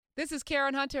This is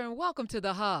Karen Hunter, and welcome to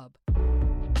The Hub.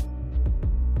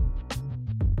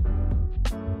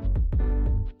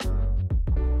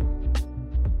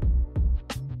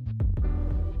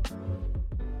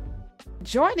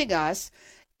 Joining us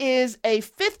is a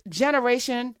fifth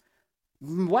generation,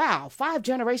 wow, 5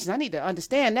 generations, I need to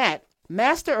understand that,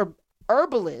 master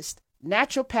herbalist,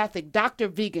 naturopathic doctor,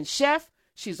 vegan chef.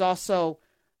 She's also,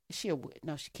 is she a witch?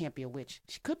 No, she can't be a witch.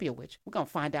 She could be a witch. We're going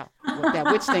to find out what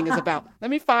that witch thing is about. Let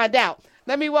me find out.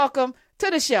 Let me welcome to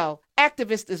the show,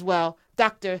 activist as well,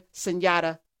 Dr.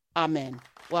 Sunyata Amen.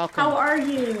 Welcome. How are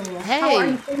you? Hey. How are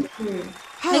you? Thank you.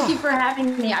 Thank you for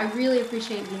having me. I really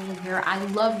appreciate being here. I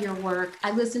love your work.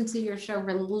 I listen to your show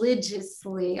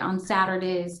religiously on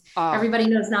Saturdays. Everybody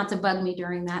knows not to bug me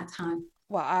during that time.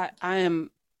 Well,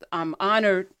 I'm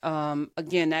honored.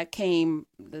 Again, that came,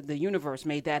 the universe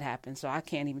made that happen. So I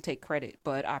can't even take credit,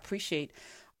 but I appreciate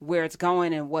where it's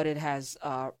going and what it has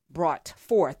brought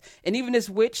forth. And even this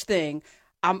witch thing,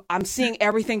 I'm seeing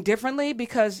everything differently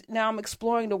because now I'm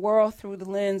exploring the world through the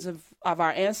lens of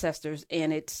our ancestors,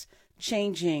 and it's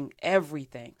changing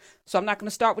everything. So I'm not going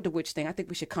to start with the witch thing. I think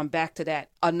we should come back to that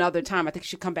another time. I think we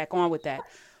should come back on with that.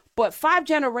 But 5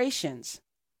 generations,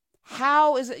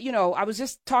 how is it, I was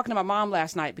just talking to my mom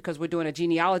last night because we're doing a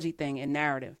genealogy thing in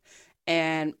narrative,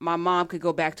 and my mom could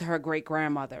go back to her great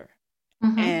grandmother,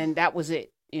 and that was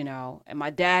it. And my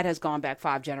dad has gone back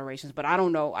 5 generations, but I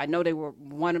don't know. I know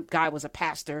one guy was a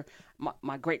pastor,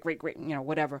 my great,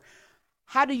 whatever.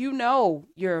 How do you know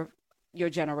your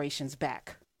generations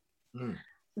back?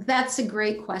 That's a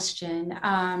great question.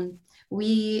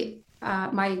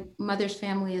 My mother's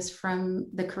family is from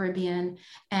the Caribbean,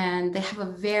 and they have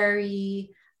a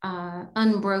very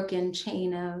unbroken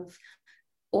chain of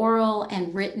oral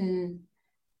and written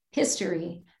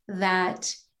history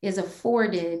that is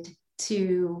afforded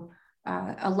to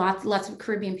lots of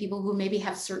Caribbean people who maybe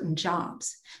have certain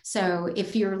jobs. So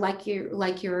if you're like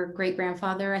your great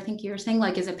grandfather, I think you were saying,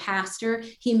 like, is a pastor,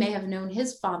 he may have known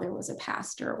his father was a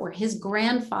pastor or his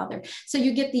grandfather. So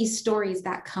you get these stories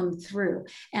that come through.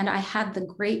 And I had the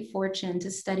great fortune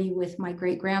to study with my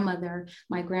great grandmother,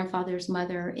 my grandfather's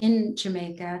mother, in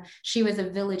Jamaica. She was a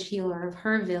village healer of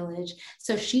her village.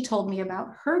 So she told me about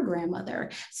her grandmother.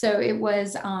 So it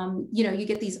was, you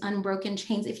get these unbroken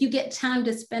chains. If you get time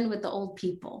to spend with the old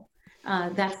people,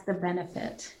 that's the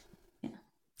benefit.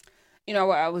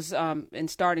 I was in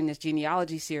starting this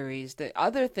genealogy series. The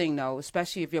other thing, though,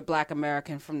 especially if you're Black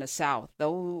American from the South,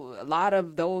 though, a lot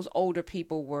of those older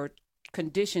people were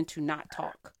conditioned to not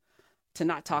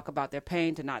talk about their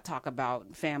pain, to not talk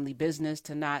about family business,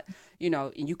 to not,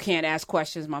 and you can't ask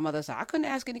questions. My mother said, I couldn't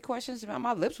ask any questions.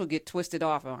 My lips would get twisted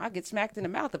off, and I'd get smacked in the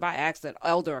mouth if I asked an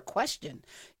elder a question.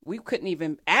 We couldn't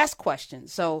even ask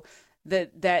questions. So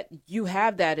that you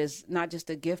have that is not just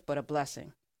a gift, but a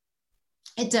blessing.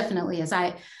 It definitely is.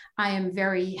 I am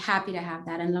very happy to have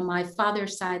that. And on my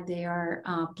father's side, they are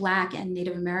Black and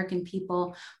Native American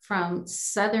people from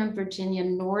Southern Virginia,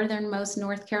 northernmost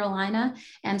North Carolina.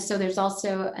 And so there's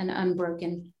also an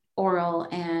unbroken oral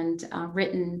and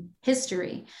written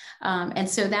history. And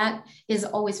so that is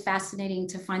always fascinating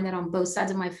to find that on both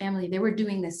sides of my family, they were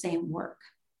doing the same work.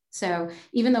 So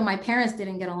even though my parents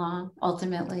didn't get along,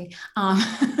 ultimately,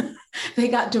 they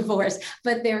got divorced,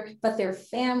 but their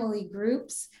family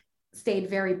groups stayed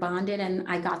very bonded, and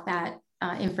I got that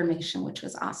information, which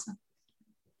was awesome.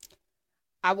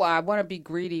 I want to be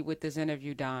greedy with this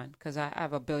interview, Don, because I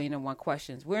have 1,000,000,001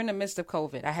 questions. We're in the midst of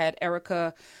COVID. I had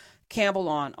Erica Campbell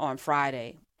on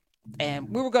Friday, and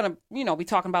we were going to, be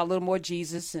talking about a little more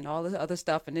Jesus and all this other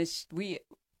stuff, and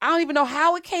I don't even know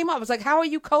how it came up. It was like, how are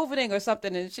you COVIDing or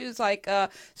something? And she was like,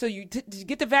 so did you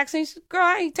get the vaccine? She said, girl,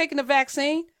 I ain't taking the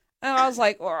vaccine. And I was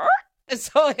like, and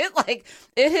so it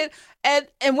hit.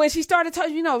 And when she started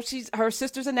talking, her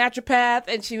sister's a naturopath,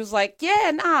 and she was like,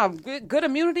 yeah, nah, good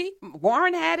immunity.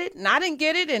 Warren had it, and I didn't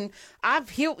get it. And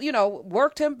I've healed,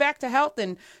 worked him back to health,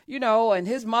 and, and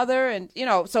his mother. And,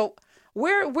 so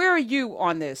where are you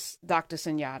on this, Dr.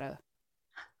 Sunyata?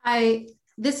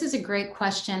 This is a great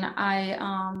question. I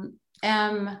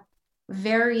am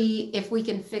very, if we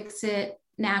can fix it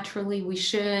naturally, we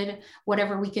should.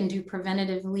 Whatever we can do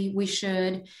preventatively, we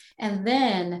should. And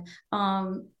then,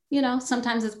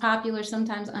 sometimes it's popular,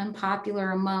 sometimes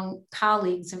unpopular among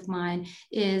colleagues of mine,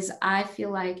 is I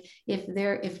feel like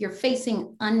if you're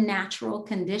facing unnatural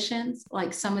conditions,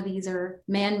 like some of these are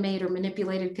man-made or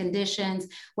manipulated conditions,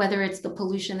 whether it's the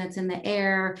pollution that's in the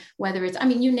air, whether it's,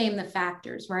 you name the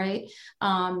factors, right?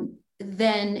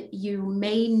 Then you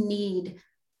may need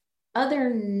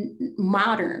other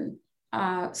modern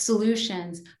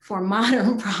solutions for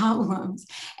modern problems.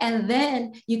 And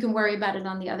then you can worry about it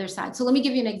on the other side. So let me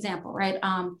give you an example, right?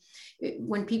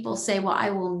 When people say, well, I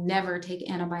will never take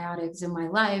antibiotics in my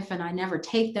life and I never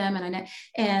take them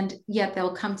and yet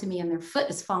they'll come to me and their foot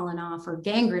is fallen off or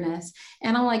gangrenous.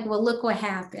 And I'm like, well, look what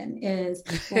happened is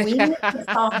we need to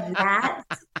solve that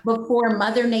before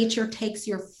Mother Nature takes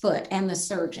your foot and the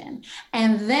surgeon.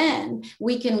 And then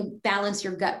we can balance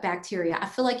your gut bacteria. I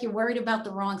feel like you're worried about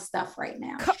the wrong stuff right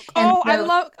now. I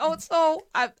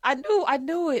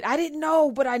knew it. I didn't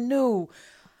know, but I knew.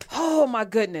 Oh my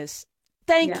goodness.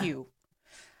 Thank you.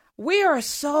 We are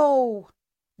so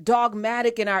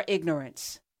dogmatic in our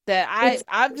ignorance that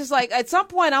I'm just like, at some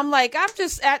point, I'm like,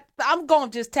 I'm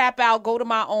going to just tap out, go to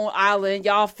my own island.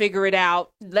 Y'all figure it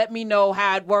out. Let me know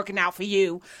how it's working out for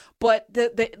you. But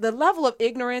the level of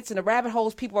ignorance and the rabbit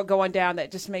holes people are going down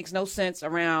that just makes no sense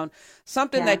around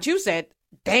something that you said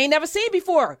they ain't never seen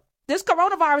before. This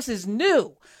coronavirus is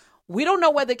new. We don't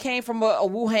know whether it came from a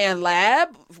Wuhan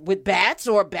lab with bats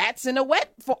or bats in a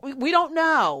wet. We don't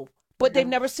know, but they've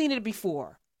never seen it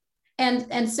before.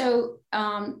 And so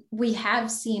we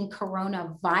have seen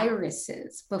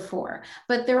coronaviruses before,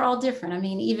 but they're all different. I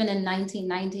mean, even in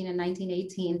 1919 and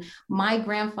 1918, my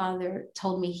grandfather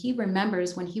told me he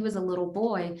remembers when he was a little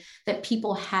boy that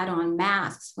people had on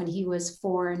masks when he was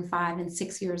 4 and 5 and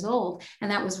 6 years old. And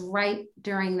that was right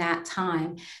during that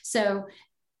time. So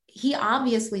he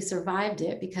obviously survived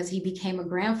it because he became a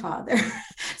grandfather.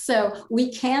 So we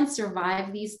can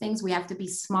survive these things. We have to be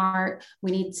smart.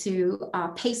 We need to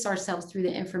pace ourselves through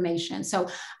the information. So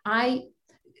I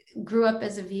grew up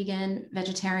as a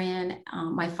vegetarian.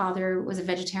 My father was a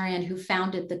vegetarian who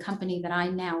founded the company that I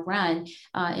now run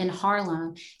in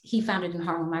Harlem. He founded in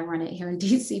Harlem. I run it here in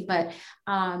DC, but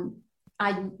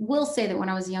I will say that when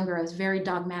I was younger, I was very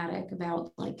dogmatic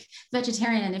about like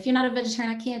vegetarian. And if you're not a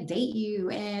vegetarian, I can't date you.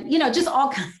 And, just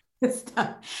all kinds of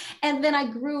stuff. And then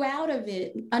I grew out of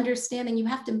it, understanding you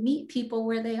have to meet people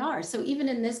where they are. So even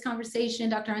in this conversation,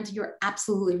 Dr. Hunter, you're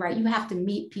absolutely right. You have to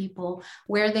meet people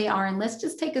where they are. And let's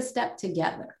just take a step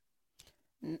together.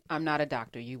 I'm not a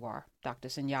doctor. You are. Dr.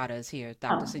 Sunyata is here.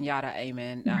 Dr. Sunyata,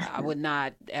 amen. I would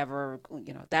not ever,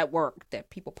 that work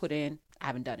that people put in, I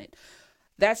haven't done it.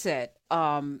 That said,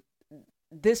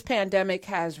 this pandemic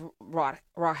has wrought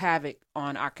havoc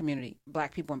on our community,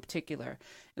 Black people in particular.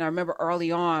 And I remember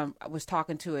early on, I was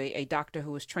talking to a doctor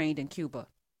who was trained in Cuba,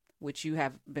 which you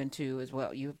have been to as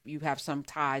well. You have some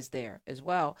ties there as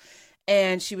well.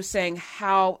 And she was saying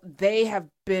how they have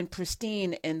been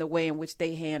pristine in the way in which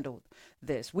they handled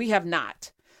this. We have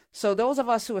not. So those of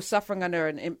us who are suffering under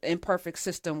an imperfect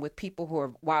system with people who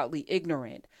are wildly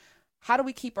ignorant, how do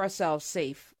we keep ourselves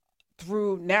safe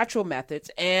through natural methods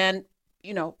and,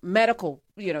 medical,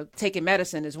 taking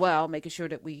medicine as well, making sure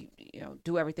that we,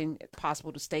 do everything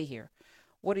possible to stay here?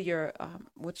 What's your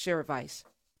advice?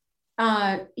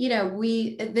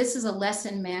 This is a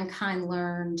lesson mankind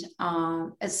learned,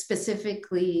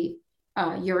 specifically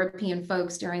European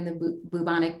folks during the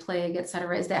bubonic plague, et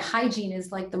cetera, is that hygiene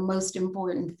is like the most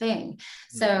important thing.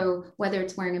 So whether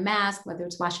it's wearing a mask, whether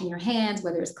it's washing your hands,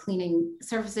 whether it's cleaning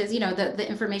surfaces, the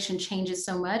information changes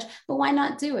so much, but why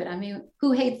not do it? I mean,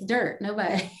 who hates dirt?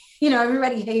 Nobody.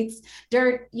 Everybody hates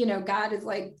dirt. God is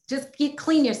like, just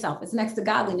clean yourself. It's next to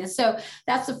godliness. So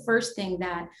that's the first thing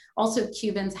that also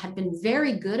Cubans have been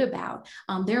very good about.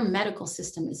 Their medical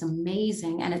system is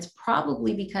amazing. And it's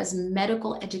probably because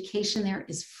medical education there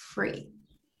is free.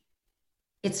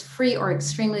 It's free or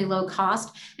extremely low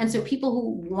cost. And so people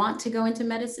who want to go into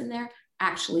medicine there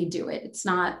actually do it. It's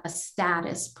not a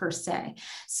status per se.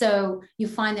 So you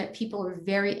find that people are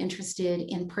very interested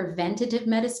in preventative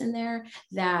medicine there,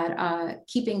 that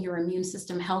keeping your immune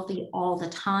system healthy all the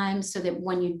time, so that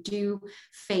when you do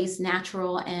face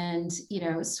natural and,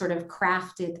 sort of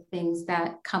crafted things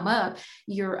that come up,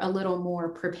 you're a little more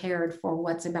prepared for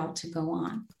what's about to go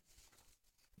on.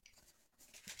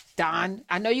 Don,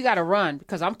 I know you got to run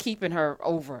because I'm keeping her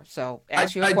over. So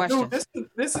ask your question.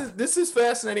 This is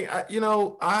fascinating. I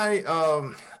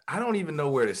don't even know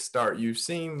where to start. You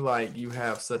seem like you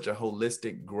have such a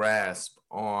holistic grasp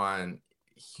on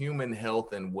human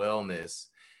health and wellness.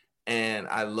 And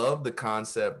I love the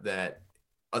concept that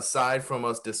aside from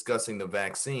us discussing the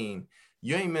vaccine,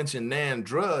 you ain't mentioned NAN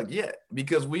drug yet,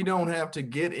 because we don't have to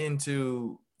get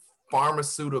into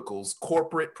pharmaceuticals,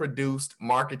 corporate produced,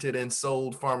 marketed, and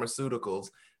sold pharmaceuticals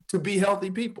to be healthy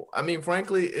people. I mean,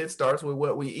 frankly, it starts with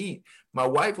what we eat. My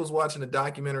wife was watching a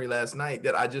documentary last night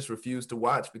that I just refused to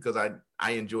watch because I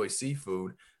enjoy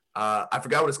seafood. I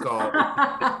forgot what it's called.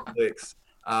 Netflix,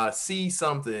 Sea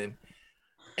something.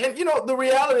 And the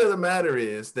reality of the matter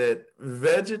is that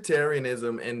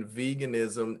vegetarianism and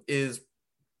veganism is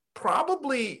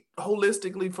probably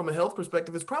holistically from a health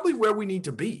perspective is probably where we need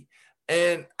to be.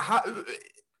 And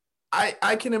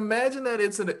I can imagine that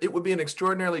it would be an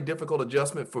extraordinarily difficult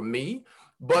adjustment for me,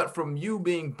 but from you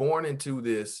being born into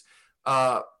this,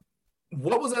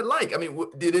 what was that like? I mean,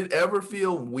 did it ever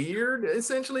feel weird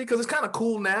essentially? Because it's kind of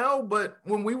cool now, but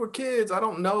when we were kids, I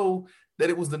don't know that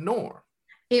it was the norm.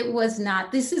 It was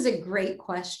not. This is a great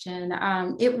question.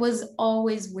 It was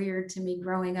always weird to me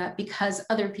growing up because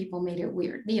other people made it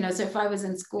weird. So if I was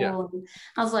in school, and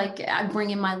I was like, I'm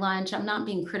bringing my lunch. I'm not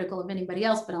being critical of anybody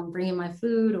else, but I'm bringing my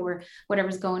food or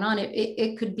whatever's going on.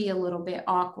 It could be a little bit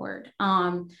awkward.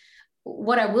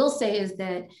 What I will say is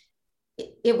that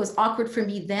it was awkward for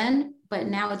me then, but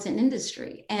now it's an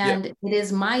industry and it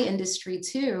is my industry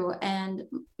too. And,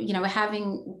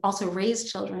 having also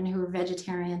raised children who are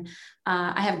vegetarian,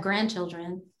 I have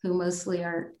grandchildren who mostly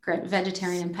are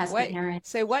vegetarian and pescatarian. Wait,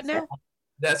 say what now?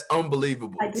 That's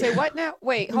unbelievable. Say what now?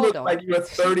 Wait, hold on. Like you're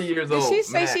 30 years old. Did she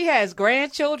say she has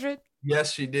grandchildren?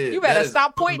 Yes, she did. You better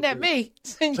stop pointing at me.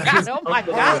 Oh my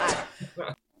God.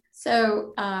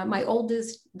 So my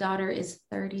oldest daughter is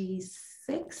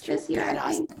 36 this year,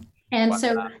 I think. And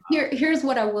so here's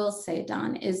what I will say,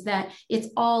 Don, is that it's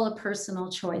all a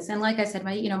personal choice. And like I said,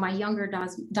 my younger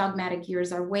dogmatic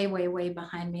years are way, way, way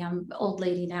behind me. I'm an old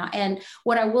lady now. And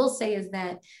what I will say is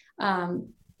that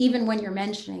even when you're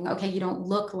mentioning, okay, you don't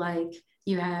look like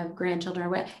you have grandchildren or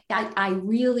what, I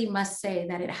really must say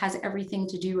that it has everything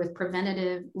to do with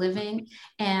preventative living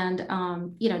and,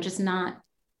 just not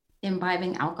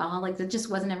imbibing alcohol. Like that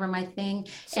just wasn't ever my thing.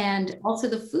 And also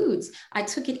the foods, I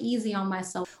took it easy on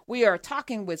myself. We are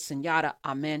talking with Sunyata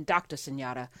Amen, Dr.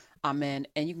 Sunyata Amen,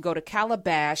 and you can go to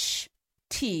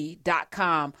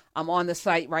calabashtea.com. I'm on the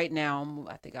site right now.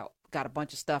 I think I got a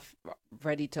bunch of stuff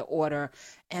ready to order,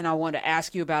 and I want to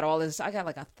ask you about all this. I got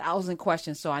like 1,000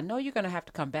 questions, so I know you're going to have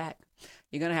to come back.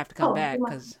 You're going to have to come back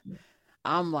because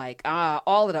I'm like,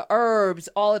 all of the herbs,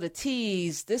 all of the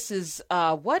teas. This is,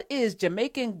 what is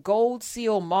Jamaican gold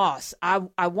seal moss?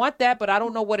 I want that, but I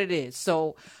don't know what it is.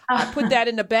 So I put that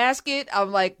in the basket.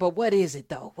 I'm like, but what is it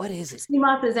though? What is it? Sea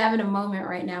moss is having a moment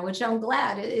right now, which I'm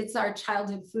glad. It's our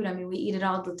childhood food. I mean, we eat it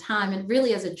all the time and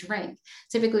really as a drink.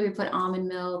 Typically we put almond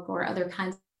milk or other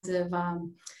kinds of,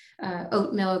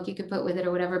 oat milk you could put with it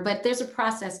or whatever, but there's a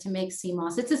process to make sea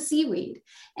moss. It's a seaweed.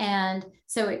 And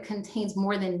so it contains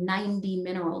more than 90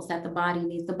 minerals that the body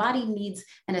needs. The body needs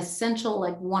an essential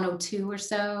like 102 or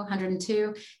so,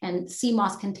 102, and sea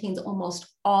moss contains almost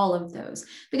all of those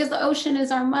because the ocean is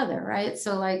our mother, right?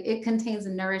 So like it contains the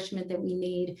nourishment that we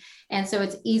need. And so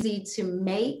it's easy to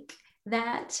make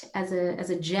that as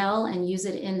a gel and use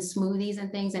it in smoothies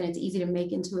and things, and it's easy to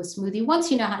make into a smoothie once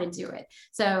you know how to do it.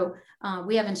 So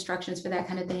we have instructions for that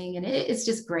kind of thing, and it's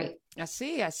just great. I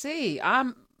see.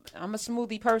 I'm a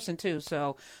smoothie person too,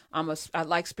 so I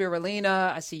like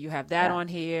spirulina. I see you have that on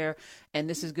here, and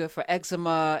this is good for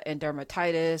eczema and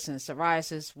dermatitis and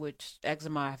psoriasis, which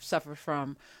eczema I've suffered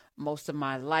from most of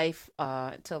my life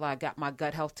until I got my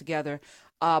gut health together.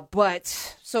 But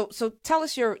so tell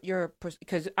us your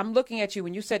because I'm looking at you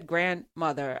when you said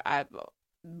grandmother. And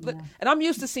I'm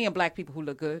used to seeing Black people who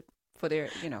look good for their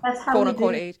quote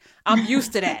unquote age. I'm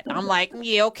used to that. I'm like,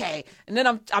 yeah, okay. And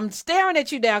then I'm staring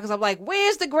at you now because I'm like,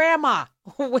 where's the grandma?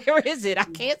 Where is it? I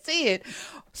can't see it.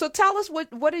 So tell us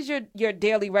what is your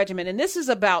daily regimen? And this is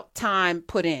about time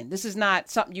put in. This is not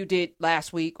something you did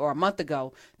last week or a month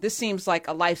ago. This seems like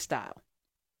a lifestyle.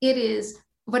 It is.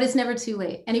 But it's never too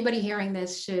late. Anybody hearing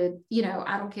this should,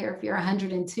 I don't care if you're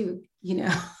 102,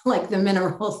 like the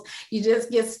minerals, you just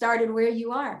get started where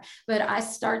you are. But I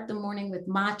start the morning with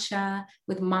matcha,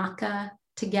 with maca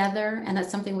together. And that's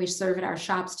something we serve at our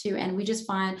shops too. And I just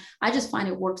find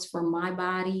it works for my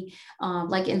body,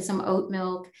 like in some oat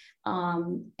milk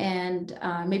and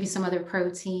maybe some other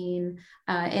protein.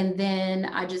 And then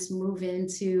I just move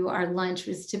into our lunch,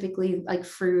 which is typically like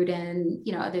fruit and,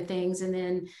 other things. And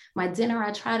then my dinner,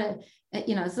 I try to,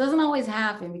 it doesn't always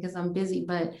happen because I'm busy,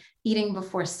 but eating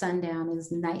before sundown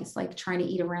is nice. Like trying to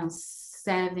eat around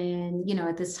 7,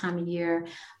 at this time of year.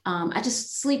 I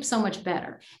just sleep so much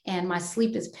better. And my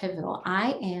sleep is pivotal.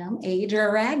 I am a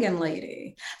dragon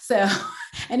lady. So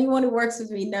anyone who works with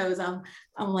me knows I'm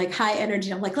like high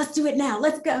energy. I'm like, let's do it now.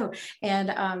 Let's go.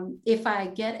 And if I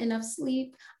get enough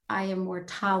sleep, I am more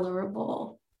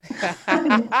tolerable.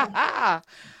 That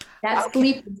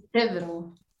sleep is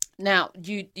pivotal. Now,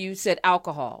 you said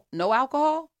alcohol. No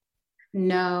alcohol?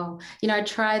 No, I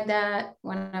tried that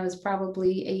when I was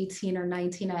probably 18 or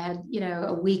 19. I had,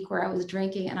 a week where I was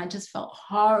drinking and I just felt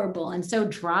horrible and so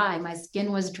dry. My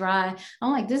skin was dry.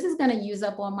 I'm like, this is going to use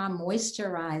up all my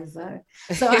moisturizer.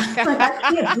 So I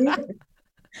can't do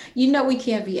it. We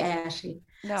can't be ashy.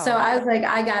 So No. I was like,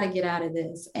 I got to get out of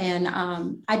this. And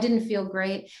I didn't feel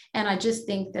great. And I just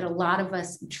think that a lot of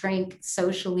us drink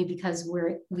socially because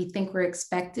we think we're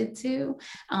expected to.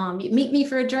 Meet me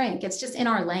for a drink. It's just in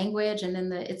our language, and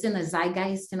then it's in the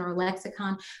zeitgeist in our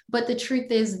lexicon. But the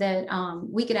truth is that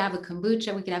we could have a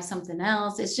kombucha, we could have something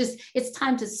else. It's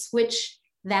time to switch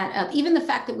that up. Even the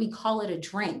fact that we call it a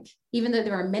drink, even though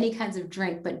there are many kinds of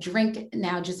drink, but drink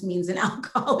now just means an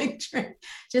alcoholic drink,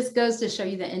 just goes to show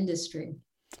you the industry.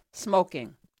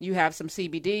 Smoking. You have some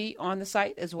CBD on the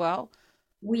site as well.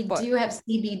 We do have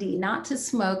CBD, not to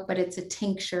smoke, but it's a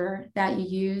tincture that you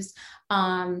use.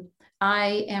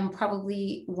 I am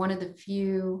probably one of the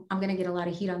few, I'm going to get a lot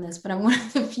of heat on this, but I'm one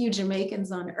of the few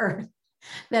Jamaicans on earth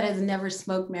that has never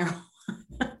smoked marijuana.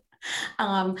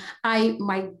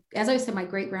 As I said, my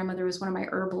great grandmother was one of my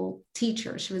herbal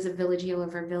teachers. She was a village healer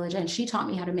of her village, and she taught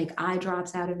me how to make eye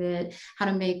drops out of it, how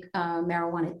to make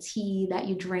marijuana tea that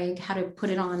you drink, how to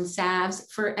put it on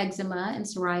salves for eczema and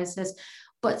psoriasis.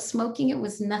 But smoking, it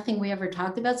was nothing we ever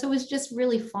talked about. So it was just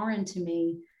really foreign to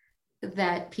me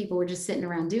that people were just sitting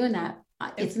around doing that.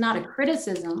 It's not a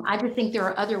criticism. I just think there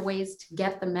are other ways to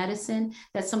get the medicine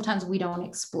that sometimes we don't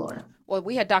explore. Well,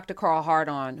 we had Dr. Carl Hart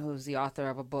on, who's the author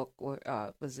of a book,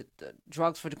 was it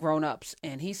Drugs for the Grown-Ups?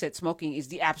 And he said smoking is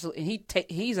the absolute, and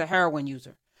he's a heroin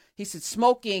user. He said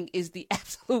smoking is the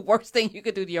absolute worst thing you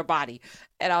could do to your body.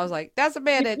 And I was like, that's a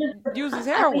man that uses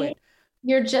heroin.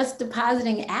 You're just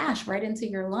depositing ash right into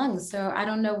your lungs. So I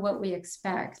don't know what we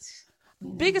expect.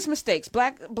 Biggest mistakes,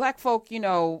 black folk, during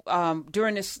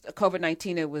this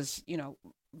COVID-19, it was,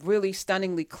 really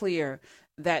stunningly clear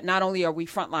that not only are we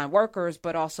frontline workers,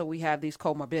 but also we have these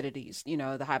comorbidities,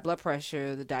 the high blood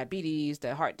pressure, the diabetes,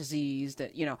 the heart disease,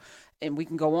 and we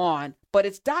can go on, but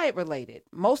it's diet related.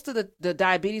 Most of the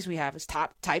diabetes we have is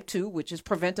type 2, which is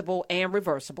preventable and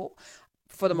reversible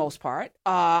for the most part.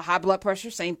 High blood pressure,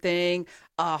 same thing.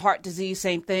 Heart disease,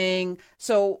 same thing.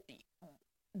 So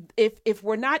if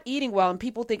we're not eating well, and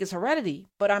people think it's heredity,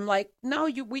 but I'm like, no,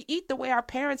 we eat the way our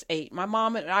parents ate. My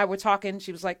mom and I were talking.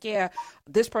 She was like, yeah,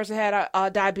 this person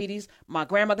had diabetes. My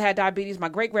grandmother had diabetes. My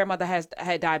great grandmother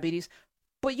had diabetes.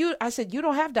 But I said, you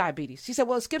don't have diabetes. She said,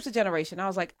 well, it skips a generation. I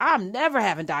was like, I'm never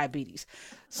having diabetes.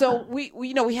 So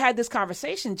we had this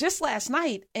conversation just last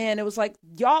night, and it was like,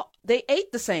 y'all, they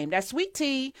ate the same. That sweet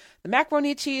tea, the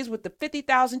macaroni and cheese with the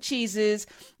 50,000 cheeses.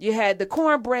 You had the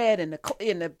cornbread and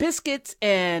the biscuits,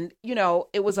 and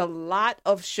it was a lot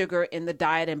of sugar in the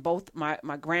diet. And both my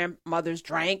grandmothers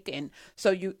drank, and so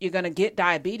you're gonna get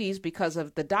diabetes because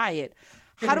of the diet.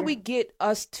 How do we get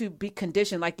us to be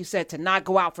conditioned, like you said, to not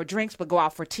go out for drinks, but go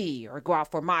out for tea or go out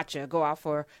for matcha, go out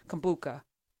for kombucha?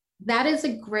 That is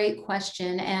a great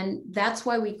question. And that's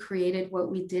why we created what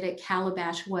we did at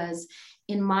Calabash was,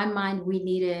 in my mind, we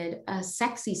needed a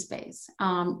sexy space.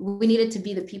 We needed to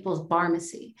be the people's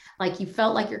pharmacy. Like you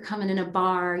felt like you're coming in a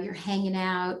bar, you're hanging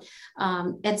out.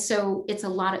 And so it's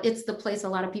the place a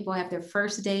lot of people have their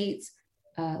first dates.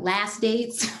 Last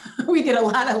dates. We get a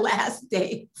lot of last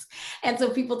dates. And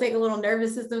so people take a little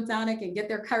nervous system tonic and get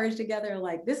their courage together,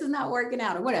 like, this is not working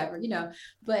out or whatever,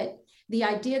 But the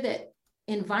idea that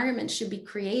environments should be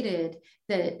created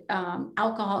that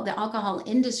the alcohol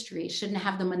industry shouldn't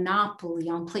have the monopoly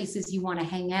on places you want to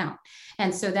hang out.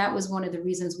 And so that was one of the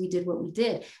reasons we did what we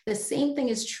did. The same thing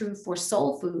is true for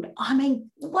soul food. I mean,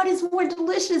 what is more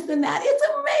delicious than that? It's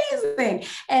amazing.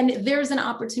 And there's an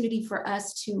opportunity for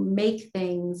us to make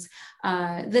things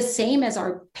the same as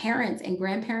our parents and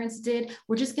grandparents did.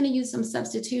 We're just going to use some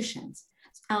substitutions.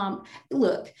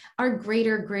 Look, our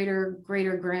greater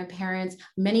grandparents,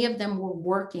 many of them were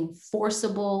working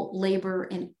forcible labor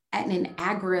in an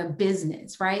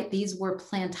agribusiness, right? These were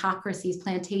plantocracies,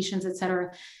 plantations, et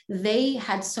cetera. They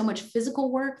had so much physical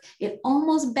work, it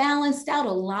almost balanced out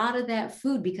a lot of that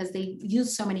food because they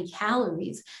used so many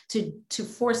calories to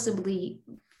forcibly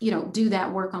do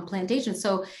that work on plantations.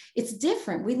 So it's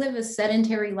different. We live a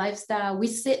sedentary lifestyle. We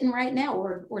sitting right now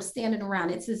or standing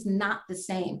around. It's just not the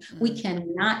same. We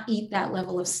cannot eat that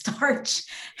level of starch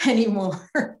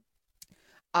anymore.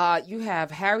 You have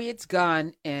Harriet's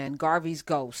Gun and Garvey's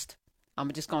Ghost.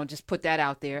 I'm just going to put that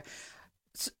out there.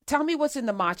 So tell me what's in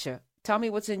the matcha. Tell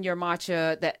me what's in your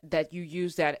matcha that you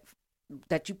use that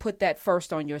you put that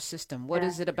first on your system. What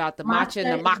is it about the matcha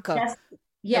and the maca?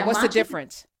 Yeah. And what's the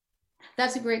difference?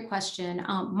 That's a great question.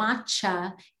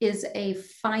 Matcha is a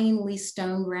finely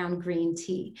stone ground green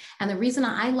tea. And the reason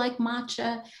I like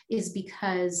matcha is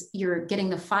because you're getting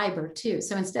the fiber too.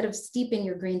 So instead of steeping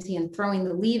your green tea and throwing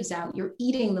the leaves out, you're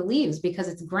eating the leaves because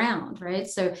it's ground, right?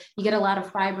 So you get a lot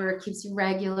of fiber, it keeps you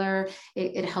regular,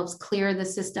 it helps clear the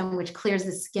system, which clears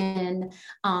the skin.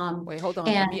 Wait, hold on.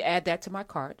 Let me add that to my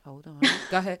cart. Hold on.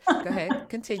 Go ahead.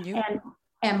 Continue.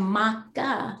 And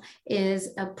maca is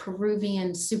a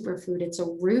Peruvian superfood. It's a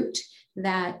root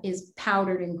that is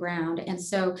powdered and ground. And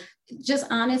so just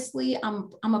honestly, I'm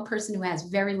a person who has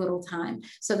very little time.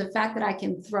 So the fact that I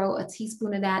can throw a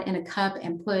teaspoon of that in a cup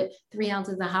and put 3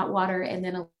 ounces of hot water and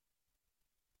then a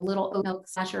little oat milk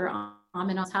sachet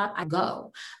almond on top, I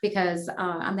go, because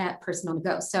I'm that person on the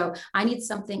go. So I need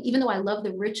something, even though I love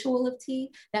the ritual of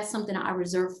tea, that's something I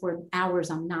reserve for hours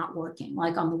I'm not working,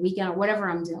 like on the weekend or whatever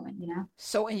I'm doing, you know?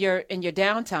 So in your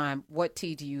downtime, what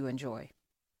tea do you enjoy?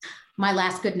 My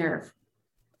Last Good Nerve.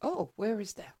 Oh, where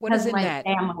is that? What is in that?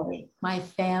 My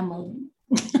family.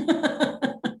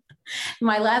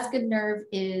 My Last Good Nerve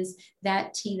is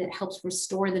that tea that helps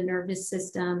restore the nervous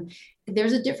system.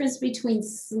 There's a difference between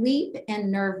sleep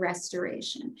and nerve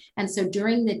restoration. And so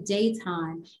during the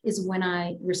daytime is when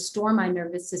I restore my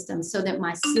nervous system so that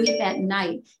my sleep at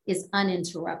night is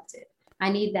uninterrupted.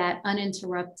 I need that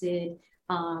uninterrupted,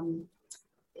 I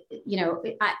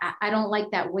don't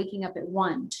like that waking up at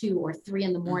 1, 2, or 3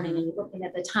 in the morning and you're looking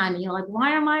at the time and you're like,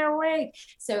 why am I awake?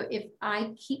 So if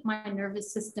I keep my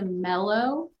nervous system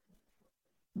mellow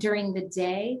during the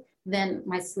day, then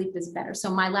my sleep is better.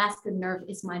 So My Last Good Nerve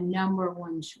is my number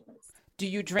one choice. Do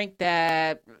you drink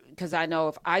that? Because I know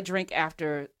if I drink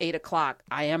after 8 o'clock,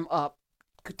 I am up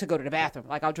to go to the bathroom.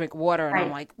 Like I'll drink water and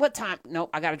I'm like, what time? Nope,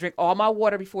 I got to drink all my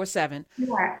water before 7.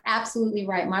 You are absolutely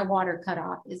right. My water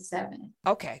cutoff is 7.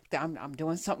 Okay, I'm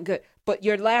doing something good. But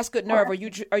your Last Good Nerve,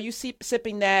 are you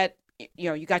sipping that?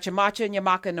 You got your matcha and your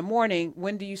maca in the morning.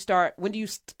 When do you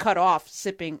cut off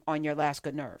sipping on your Last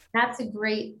Good Nerve? That's a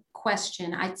great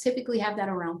question. I typically have that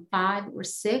around 5 or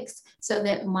 6 so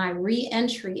that my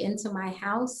re-entry into my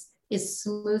house is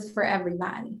smooth for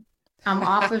everybody. I'm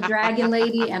off of Dragon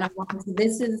Lady and I'm on to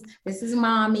this is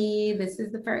mommy. This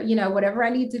is the first, whatever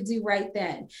I need to do right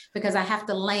then, because I have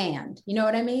to land. You know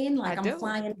what I mean? Like I'm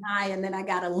flying high and then I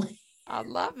got to land. I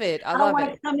love it. I don't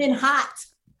want to come in hot.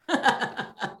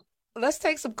 Let's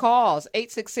take some calls,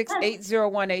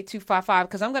 866-801-8255,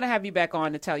 because I'm going to have you back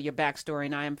on to tell your backstory,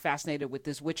 and I am fascinated with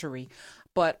this witchery.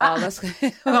 But I'm going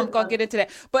to get into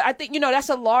that. But I think, that's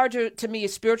a larger, to me, a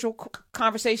spiritual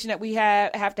conversation that we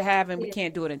have to have, and we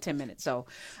can't do it in 10 minutes. So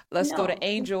let's go to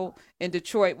Angel in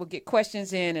Detroit. We'll get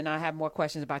questions in, and I have more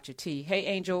questions about your tea. Hey,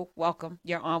 Angel, welcome.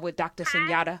 You're on with Dr.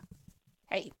 Sunyata.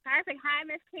 Hey. Perfect. Hi,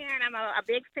 Miss Karen. I'm a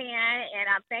big fan, and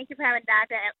thank you for having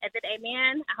Dr. Is it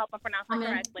Amen? I hope I'm pronouncing it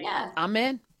correctly. Yeah.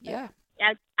 Amen. Yeah.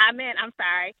 Yes, Amen. I'm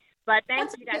sorry. But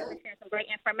thank you guys for sharing some great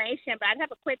information. But I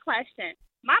have a quick question.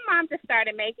 My mom just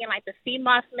started making like the sea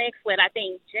moss mix with, I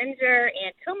think, ginger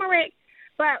and turmeric.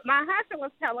 But my husband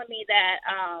was telling me that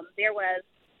there was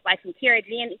like some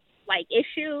carcinogen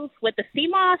issues with the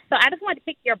sea moss. So I just wanted to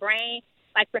pick your brain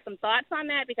for some thoughts on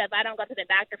that, because I don't go to the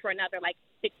doctor for another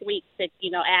 6 weeks to,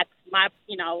 ask my,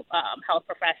 health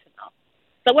professional.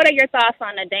 So what are your thoughts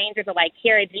on the dangers of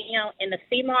carrageenan in the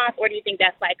sea moss, or do you think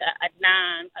that's a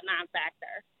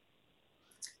non-factor?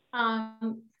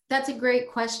 That's a great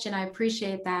question. I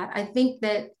appreciate that. I think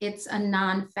that it's a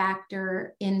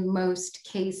non-factor in most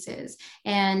cases.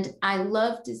 And I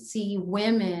love to see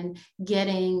women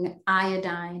getting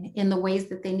iodine in the ways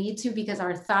that they need to, because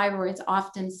our thyroids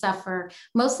often suffer,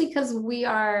 mostly because we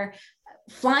are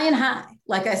flying high,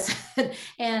 like I said,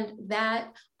 and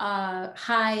that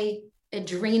high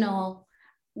adrenal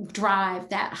drive,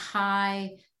 that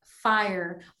high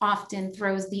fire often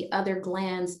throws the other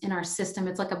glands in our system.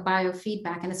 It's like a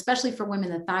biofeedback. And especially for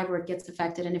women, the thyroid gets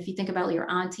affected. And if you think about your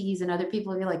aunties and other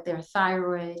people, you're like, their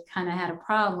thyroid kind of had a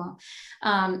problem.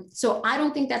 So I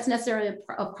don't think that's necessarily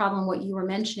a problem, what you were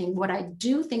mentioning. What I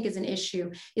do think is an issue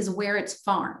is where it's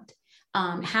farmed.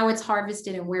 How it's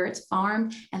harvested and where it's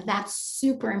farmed. And that's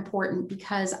super important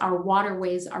because our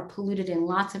waterways are polluted in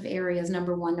lots of areas,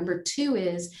 number one. Number two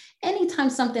is anytime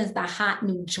something's the hot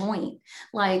new joint,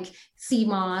 like sea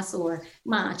moss or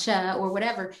matcha or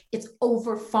whatever, it's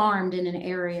over farmed in an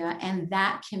area. And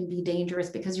that can be dangerous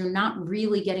because you're not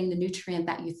really getting the nutrient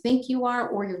that you think you are,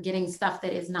 or you're getting stuff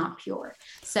that is not pure.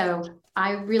 So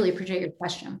I really appreciate your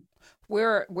question.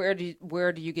 Where do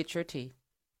you get your tea?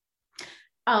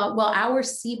 Well, our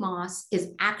sea moss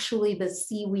is actually the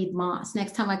seaweed moss.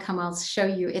 Next time I come, I'll show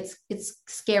you. It's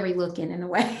scary looking in a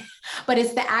way, but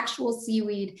it's the actual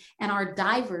seaweed. And our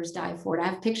divers dive for it. I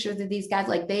have pictures of these guys,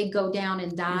 like they go down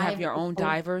and dive. You have your own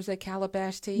divers at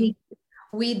Calabash Tea?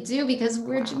 We do, because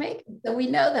we're Jamaican, so we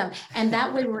know them. And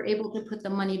that way we're able to put the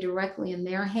money directly in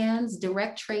their hands.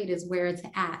 Direct trade is where it's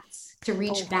at, to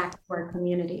reach back to our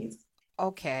communities.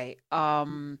 Okay.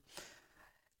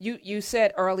 You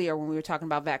said earlier when we were talking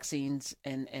about vaccines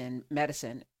and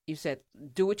medicine, you said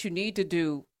do what you need to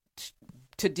do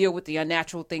to deal with the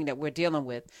unnatural thing that we're dealing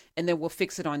with, and then we'll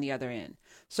fix it on the other end.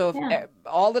 So if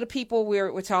all of the people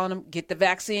we're telling them get the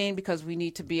vaccine because we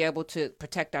need to be able to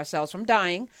protect ourselves from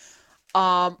dying.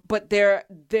 But there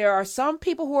are some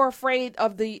people who are afraid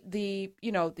of the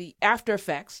after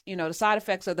effects, the side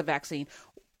effects of the vaccine.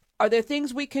 Are there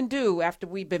things we can do after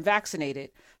we've been vaccinated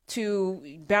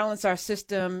to balance our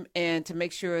system and to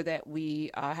make sure that we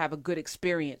have a good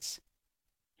experience?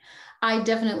 I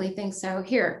definitely think so.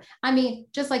 Here, I mean,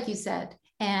 just like you said,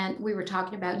 and we were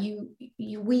talking about,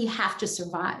 we have to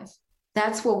survive.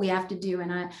 That's what we have to do.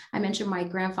 And I mentioned my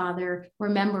grandfather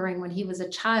remembering when he was a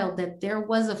child that there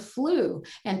was a flu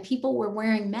and people were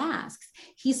wearing masks.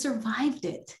 He survived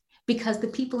it because the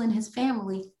people in his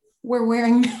family were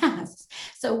wearing masks.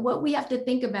 So what we have to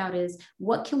think about is,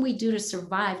 what can we do to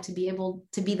survive, to be able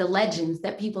to be the legends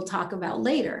that people talk about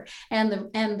later? And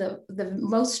the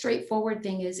most straightforward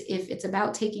thing is, if it's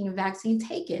about taking a vaccine,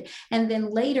 take it. And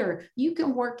then later you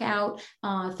can work out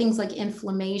things like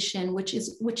inflammation, which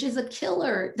is a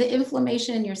killer. The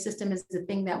inflammation in your system is the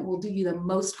thing that will do you the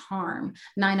most harm,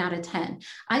 9 out of 10.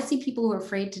 I see people who are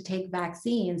afraid to take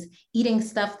vaccines eating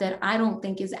stuff that I don't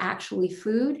think is actually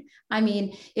food. I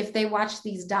mean, if they watch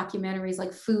these documentaries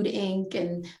like Food Inc.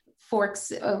 and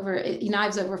Forks Over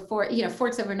Knives Over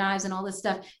Forks Over Knives and all this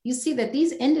stuff, you see that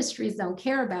these industries don't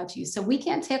care about you. So we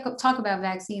can't talk about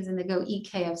vaccines and then go eat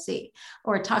KFC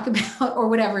or talk about, or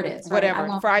whatever it is. Right?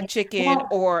 Whatever, fried chicken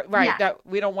or, right, that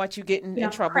we don't want you getting in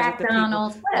trouble with the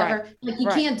people. Whatever. Right. Like you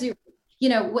can't do,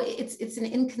 it's an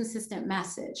inconsistent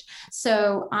message.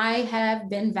 So I have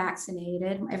been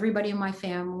vaccinated. Everybody in my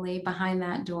family behind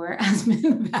that door has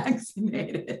been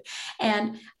vaccinated.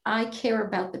 And I care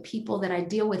about the people that I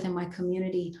deal with in my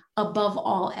community above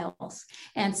all else.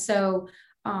 And so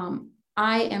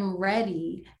I am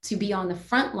ready to be on the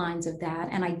front lines of that.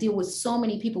 And I deal with so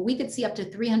many people. We could see up to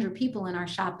 300 people in our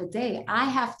shop a day. I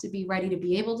have to be ready to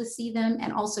be able to see them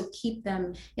and also keep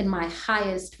them in my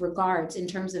highest regards in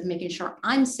terms of making sure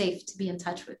I'm safe to be in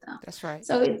touch with them. That's right.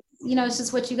 So it's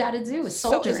just what you got to do is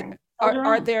soldiering.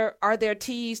 Are there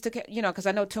teas to, because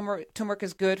I know turmeric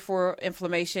is good for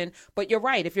inflammation, but you're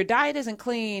right. If your diet isn't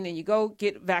clean and you go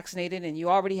get vaccinated and you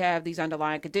already have these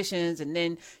underlying conditions, and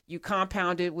then you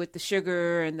compound it with the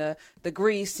sugar and the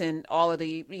grease and all of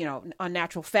the,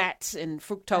 unnatural fats and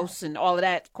fructose and all of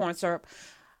that, corn syrup,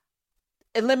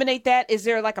 eliminate that. Is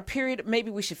there like a period, maybe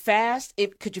we should fast?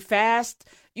 Could you fast,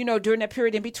 during that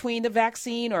period in between the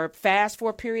vaccine, or fast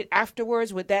for a period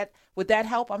afterwards? Would that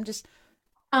help?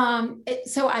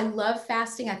 So I love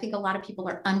fasting. I think a lot of people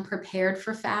are unprepared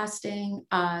for fasting.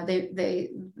 They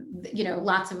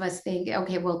lots of us think,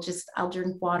 okay, well, I'll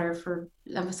drink water for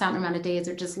a certain amount of days,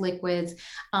 or just liquids.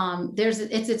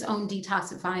 It's its own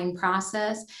detoxifying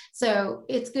process. So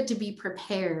it's good to be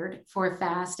prepared for a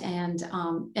fast and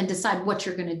decide what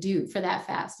you're going to do for that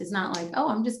fast. It's not like, oh,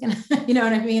 I'm just going to, you know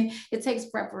what I mean? It takes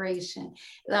preparation.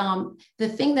 The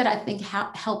thing that I think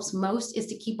helps most is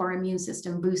to keep our immune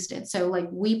system boosted. So like,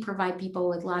 we provide people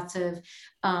with lots of,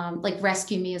 like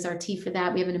Rescue Me is our tea for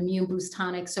that. We have an immune boost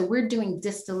tonic. So we're doing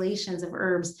distillations of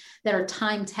herbs that are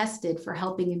time tested for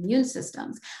helping immune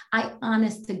systems. I,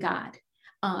 honest to God,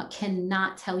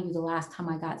 cannot tell you the last time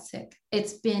I got sick.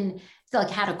 It's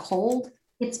like had a cold.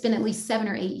 It's been at least 7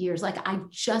 or 8 years. Like I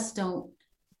just don't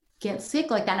get sick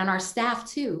like that. And our staff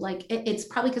too. Like it's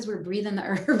probably because we're breathing the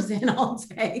herbs in all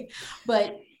day,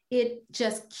 but it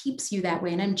just keeps you that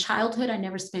way. And in childhood, I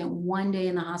never spent one day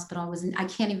in the hospital. I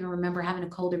can't even remember having a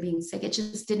cold or being sick. It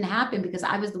just didn't happen because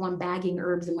I was the one bagging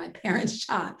herbs in my parents'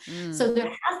 shop. So there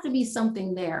has to be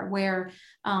something there where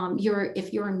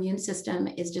if your immune system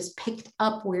is just picked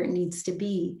up where it needs to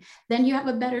be, then you have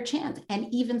a better chance. And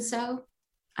even so,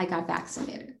 I got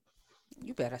vaccinated.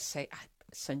 You better say,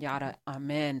 Senyata,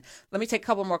 amen. Let me take a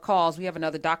couple more calls. We have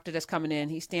another doctor that's coming in.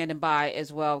 He's standing by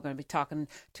as well. We're going to be talking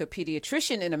to a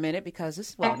pediatrician in a minute because this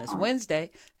is Wellness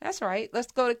Wednesday. That's right.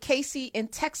 Let's go to Casey in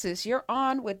Texas. You're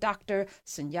on with Dr.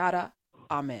 Senyata,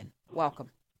 amen.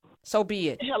 Welcome. So be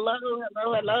it.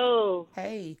 Hello.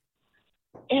 Hey.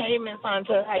 Hey, Miss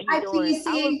Santa. How you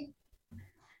doing?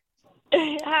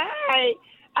 Hi, Hi.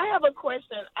 I have a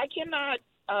question. I cannot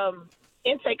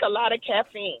intake a lot of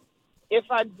caffeine. If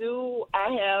I do, I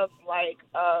have like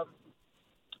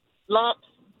lumps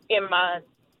in my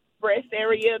breast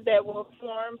area that will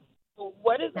form. So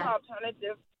what is the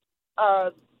alternative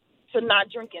to not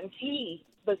drinking tea,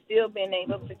 but still being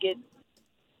able to get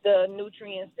the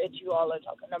nutrients that you all are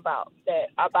talking about that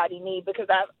our body needs? Because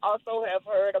I also have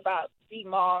heard about sea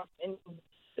moss and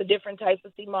the different types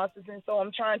of sea mosses, and so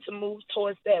I'm trying to move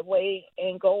towards that way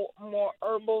and go more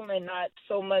herbal and not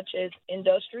so much as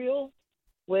industrial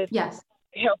with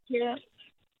healthcare.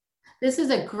 This is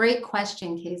a great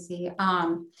question, Casey.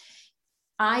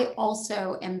 I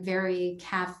also am very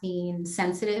caffeine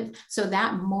sensitive. So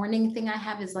that morning thing I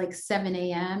have is like 7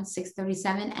 a.m.,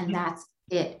 6:37, and that's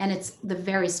it. And it's the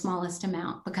very smallest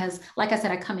amount because, like I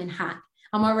said, I come in hot.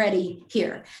 I'm already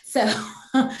here. So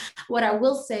what I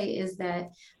will say is that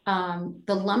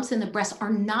the lumps in the breast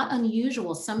are not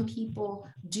unusual. Some people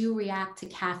do react to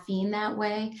caffeine that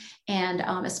way, and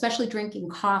especially drinking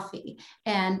coffee.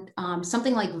 And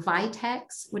something like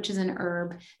Vitex, which is an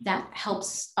herb that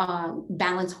helps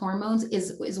balance hormones,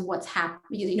 is what's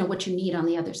happening, what you need on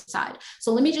the other side.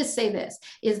 So let me just say this,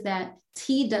 is that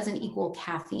tea doesn't equal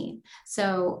caffeine.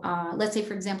 So let's say,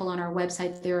 for example, on our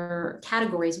website, there are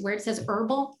categories where it says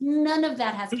herbal, none of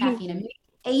that has caffeine. And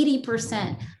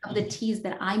 80% of the teas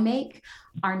that I make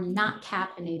are not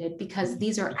caffeinated because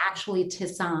these are actually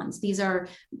tisanes. These are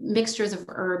mixtures of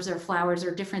herbs or flowers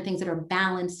or different things that are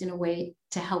balanced in a way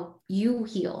to help you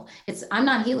heal. I'm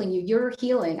not healing you, you're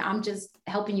healing. I'm just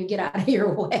helping you get out of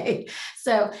your way.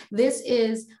 So this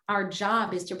is our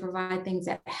job, is to provide things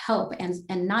that help,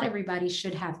 and not everybody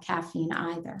should have caffeine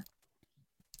either.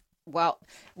 Well,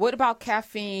 what about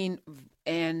caffeine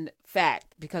and fat?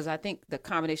 Because I think the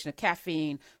combination of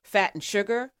caffeine, fat, and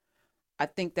sugar, I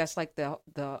think that's like the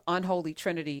unholy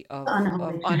trinity of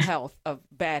unhealth, of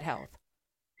bad health.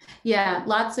 Yeah,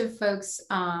 lots of folks,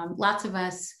 lots of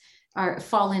us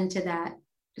fall into that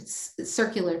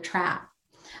circular trap.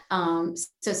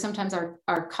 So sometimes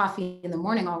our coffee in the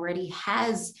morning already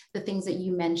has the things that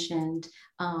you mentioned,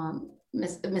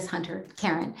 Miss Hunter,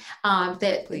 Karen,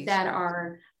 that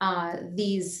are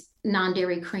these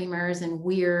non-dairy creamers and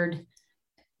weird,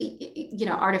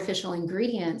 artificial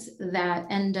ingredients that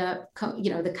end up,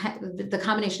 the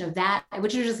combination of that,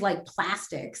 which are just like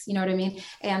plastics, you know what I mean?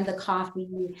 And the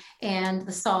coffee and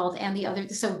the salt and the other.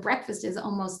 So breakfast is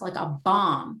almost like a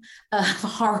bomb of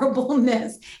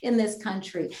horribleness in this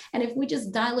country. And if we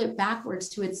just dial it backwards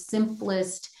to its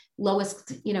simplest,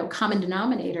 lowest, common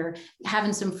denominator,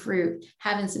 having some fruit,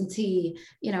 having some tea,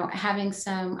 having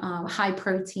some high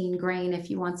protein grain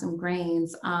if you want some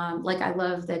grains. Like I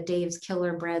love the Dave's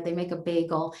Killer Bread. They make a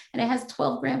bagel and it has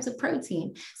 12 grams of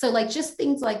protein. So like just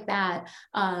things like that.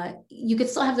 You could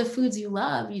still have the foods you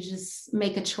love. You just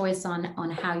make a choice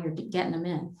on how you're getting them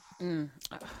in.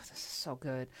 Oh, this is so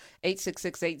good.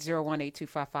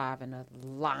 866-801-8255 and the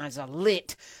lines are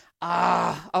lit.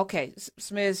 Okay,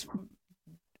 Smiz,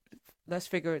 let's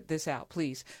figure this out,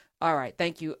 please. All right,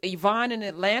 thank you. Yvonne in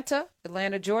Atlanta,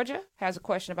 Georgia, has a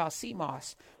question about sea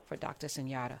moss for Dr.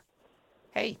 Sunyata.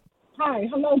 Hey. Hi.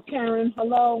 Hello, Karen.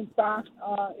 Hello, Doc.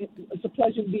 It's a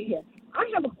pleasure to be here. I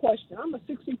have a question. I'm a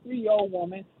 63-year-old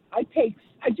woman. I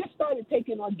just started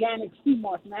taking organic sea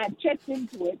moss, and I had checked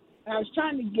into it, and I was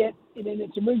trying to get it in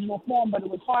its original form, but it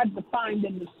was hard to find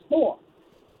in the store.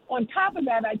 On top of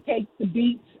that, I take the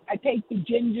beets, I take the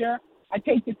ginger, I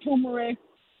take the turmeric,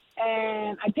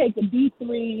 and I take a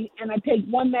D3, and I take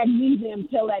one magnesium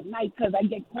pill at night because I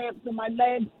get cramps in my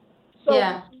legs. So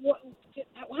yeah.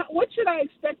 What should I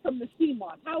expect from the sea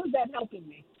moss? How is that helping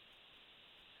me?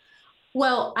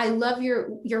 Well, I love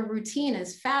your routine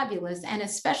is fabulous. And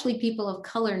especially people of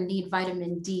color need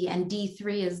vitamin D, and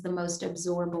D3 is the most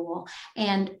absorbable.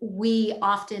 And we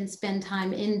often spend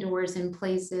time indoors in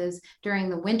places during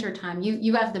the winter time.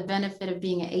 You have the benefit of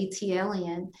being an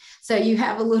ATLian, so you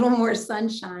have a little more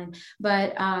sunshine,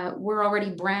 but we're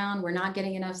already brown. We're not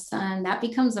getting enough sun. That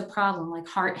becomes a problem, like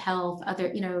heart health,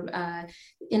 other,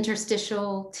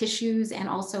 interstitial tissues, and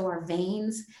also our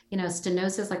veins,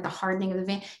 stenosis, like the hardening of the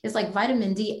vein. It's like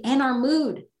vitamin D and our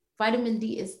mood. Vitamin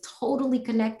D is totally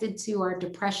connected to our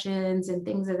depressions and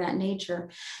things of that nature.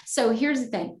 So here's the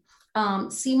thing.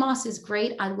 Sea moss is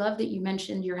great. I love that you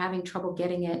mentioned you're having trouble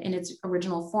getting it in its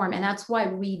original form. And that's why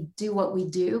we do what we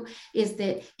do, is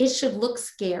that it should look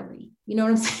scary. You know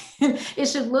what I'm saying? It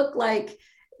should look like,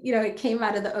 it came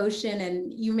out of the ocean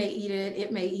and you may eat it,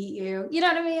 it may eat you. You know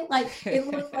what I mean? Like it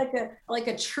looks like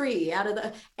a tree out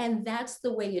of and that's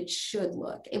the way it should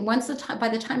look. And by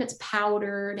the time it's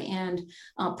powdered and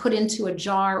put into a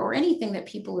jar or anything that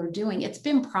people are doing, it's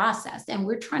been processed, and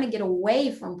we're trying to get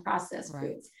away from processed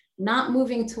foods, not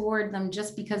moving toward them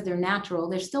just because they're natural.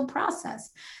 They're still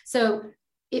processed. So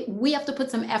we have to put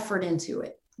some effort into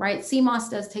it, right? Sea moss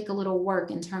does take a little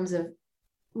work in terms of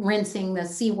rinsing the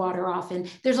seawater off, and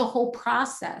there's a whole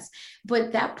process,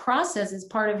 but that process is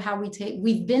part of how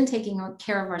we've been taking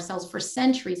care of ourselves for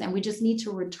centuries, and we just need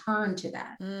to return to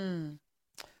that.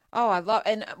 Oh, I love,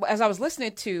 and as I was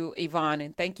listening to Yvonne,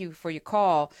 and thank you for your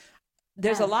call,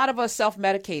 there's a lot of us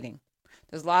self-medicating.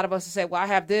 There's a lot of us who say, well, I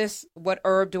have this, what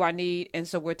herb do I need? And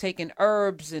so we're taking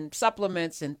herbs and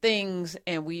supplements and things,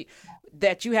 and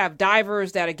that you have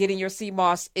divers that are getting your sea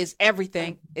moss is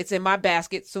everything. It's in my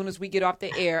basket. As soon as we get off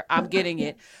the air, I'm getting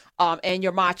it. And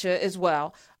your matcha as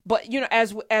well. But,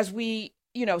 as we,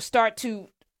 start to,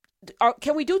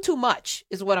 can we do too much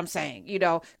is what I'm saying,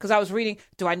 because I was reading,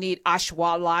 do I need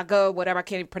ashwagandha, whatever, I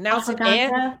can't even pronounce it,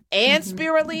 and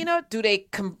spirulina? Do they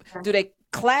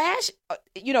clash?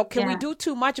 Can we do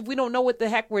too much if we don't know what the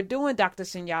heck we're doing, Dr.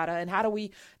 Sunyata? And how do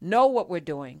we know what we're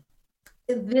doing?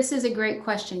 This is a great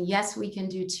question. Yes, we can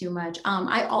do too much.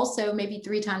 I also maybe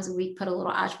 3 times a week put a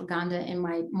little ashwagandha in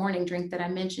my morning drink that I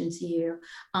mentioned to you,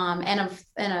 and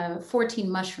a 14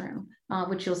 mushroom,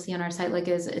 which you'll see on our site.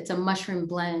 It's a mushroom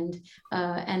blend,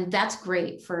 and that's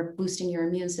great for boosting your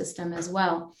immune system as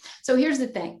well. So here's the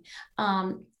thing.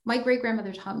 My great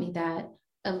grandmother taught me that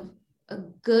a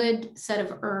good set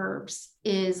of herbs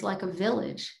is like a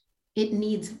village. It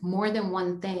needs more than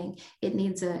one thing. It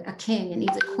needs a king, it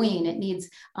needs a queen, it needs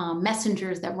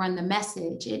messengers that run the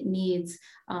message, it needs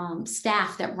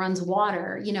staff that runs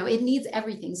water, it needs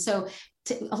everything. So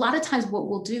a lot of times what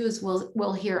we'll do is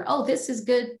we'll hear, oh, this is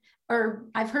good, or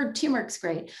I've heard turmeric's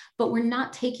great, but we're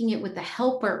not taking it with the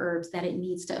helper herbs that it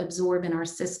needs to absorb in our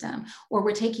system, or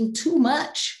we're taking too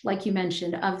much, like you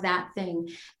mentioned, of that thing.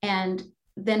 And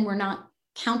then we're not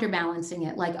counterbalancing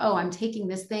it, like, oh, I'm taking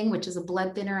this thing, which is a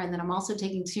blood thinner, and then I'm also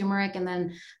taking turmeric, and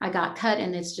then I got cut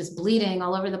and it's just bleeding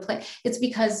all over the place. It's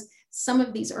because some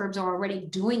of these herbs are already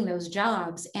doing those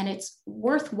jobs, and it's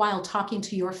worthwhile talking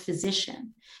to your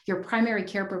physician, your primary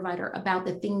care provider, about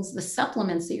the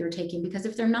supplements that you're taking, because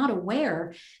if they're not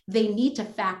aware, they need to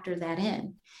factor that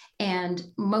in. And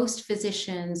most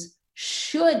physicians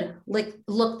should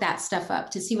look that stuff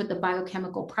up to see what the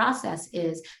biochemical process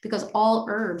is, because all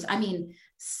herbs,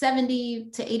 70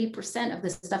 to 80% of the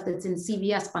stuff that's in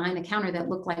CVS behind the counter that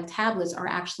look like tablets are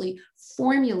actually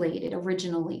formulated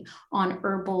originally on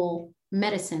herbal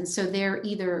medicine. So they're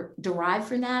either derived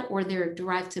from that or they're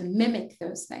derived to mimic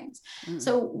those things.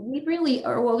 So we really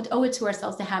owe it to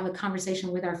ourselves to have a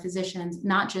conversation with our physicians,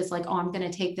 not just like, oh, I'm going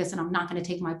to take this and I'm not going to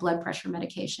take my blood pressure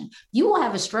medication. You will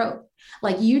have a stroke.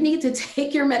 Like, you need to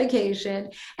take your medication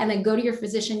and then go to your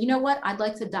physician. You know what? I'd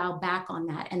like to dial back on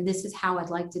that, and this is how I'd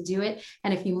like to do it.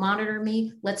 And if you monitor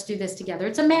me, let's do this together.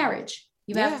 It's a marriage.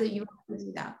 You have to do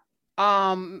that.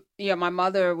 My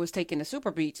mother was taking the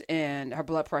Super Beats and her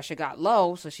blood pressure got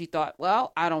low. So she thought,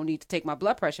 well, I don't need to take my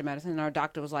blood pressure medicine. And her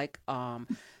doctor was like,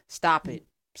 stop it.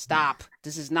 Stop.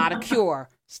 This is not a cure.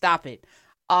 Stop it.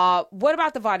 What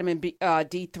about the vitamin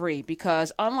D3?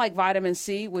 Because unlike vitamin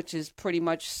C, which is pretty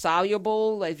much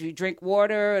soluble, if you drink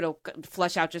water, it'll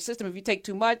flush out your system. If you take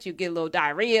too much, you get a little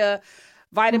diarrhea.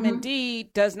 Vitamin D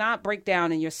does not break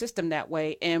down in your system that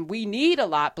way. And we need a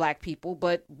lot, Black people,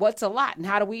 but what's a lot? And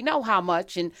how do we know how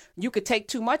much? And you could take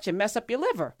too much and mess up your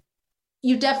liver.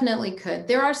 You definitely could.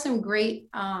 There are some great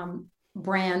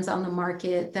brands on the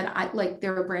market that I like.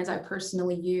 There are brands I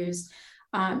personally use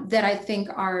that I think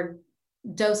are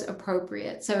dose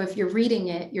appropriate. So if you're reading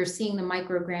it, you're seeing the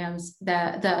micrograms,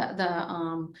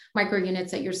 the micro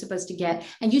units that you're supposed to get,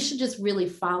 and you should just really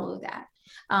follow that.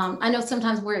 I know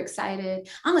sometimes we're excited.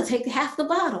 I'm going to take half the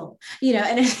bottle,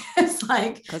 and it's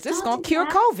like, because it's going to cure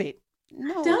COVID.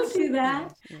 No, don't do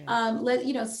that.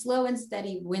 Yeah. Slow and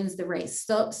steady wins the race.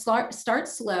 So start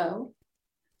slow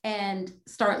and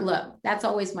start low. That's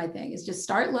always my thing, is just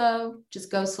start low,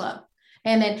 just go slow.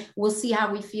 And then we'll see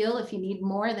how we feel. If you need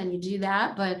more, then you do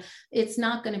that, but it's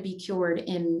not going to be cured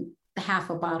in half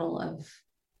a bottle of,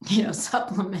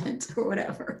 supplement or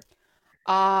whatever.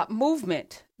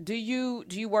 Movement. Do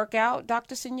you work out,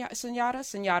 Dr. Sunyata?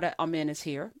 Sunyata Amin is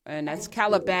here, and that's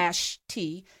Calabash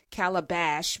Tea.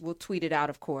 Calabash. We'll tweet it out,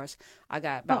 of course. I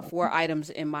got about 4 items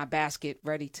in my basket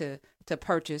ready to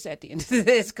purchase at the end of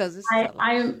this, because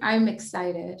I'm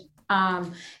excited,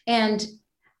 and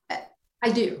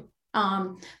I do.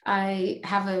 I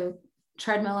have a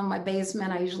treadmill in my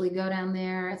basement. I usually go down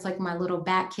there. It's like my little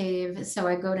bat cave. So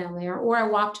I go down there or I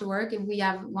walk to work, and we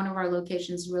have one of our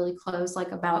locations really close,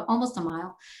 like about almost a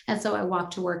mile. And so I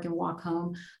walk to work and walk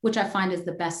home, which I find is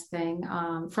the best thing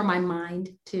for my mind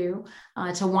too,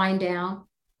 to wind down,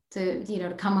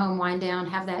 to come home, wind down,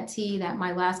 have that tea, that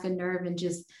my Alaska nerve, and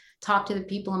just talk to the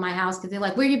people in my house because they're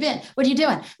like, where you been? What are you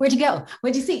doing? Where'd you go?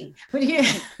 What'd you see? What do you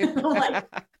like?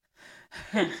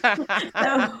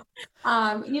 So,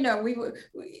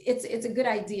 it's a good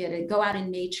idea to go out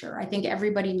in nature. I think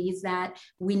everybody needs that.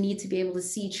 We need to be able to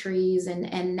see trees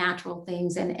and natural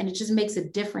things, and it just makes a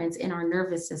difference in our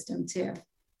nervous system too.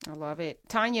 I love it.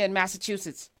 Tanya in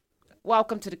Massachusetts,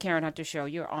 welcome to the Karen Hunter Show.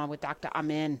 You're on with Dr.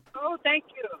 Amen. Oh, thank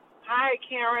you. Hi,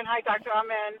 Karen. Hi, Dr.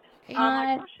 Amen. Hey.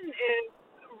 My question is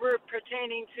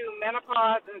pertaining to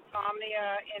menopause,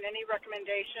 insomnia, and any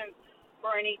recommendations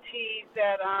for any teas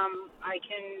that I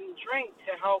can drink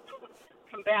to help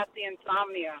combat the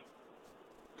insomnia?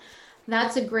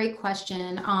 That's a great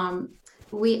question. I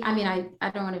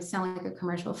don't want to sound like a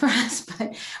commercial for us,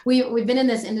 but we've been in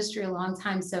this industry a long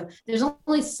time. So there's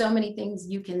only so many things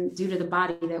you can do to the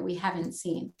body that we haven't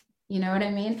seen. You know what I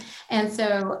mean? And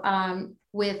so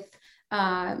with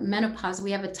menopause,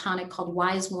 we have a tonic called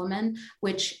Wise Woman,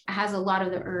 which has a lot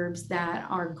of the herbs that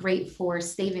are great for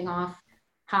staving off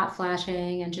hot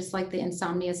flashing and just like the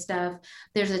insomnia stuff.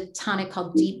 There's a tonic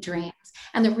called Deep Dreams.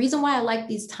 And the reason why I like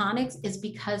these tonics is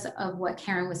because of what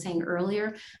Karen was saying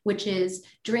earlier, which is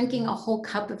drinking a whole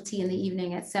cup of tea in the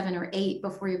evening at 7 or 8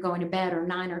 before you're going to bed, or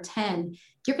 9 or 10,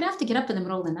 you're going to have to get up in the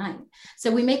middle of the night.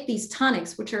 So we make these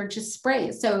tonics, which are just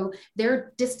sprays. So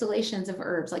they're distillations of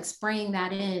herbs, like spraying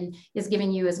that in is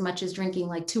giving you as much as drinking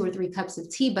like 2 or 3 cups of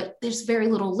tea, but there's very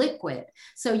little liquid.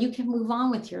 So you can move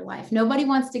on with your life. Nobody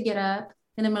wants to get up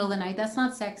in the middle of the night. That's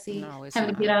not sexy. No, it's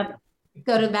having not. to get up,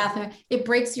 go to the bathroom. It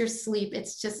breaks your sleep.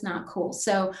 It's just not cool.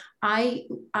 So I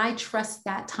trust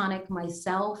that tonic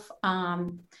myself.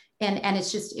 And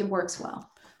it works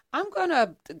well. I'm going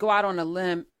to go out on a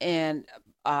limb and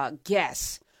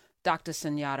guess, Dr.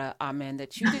 Sunyata Amen,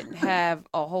 that you didn't have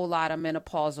a whole lot of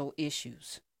menopausal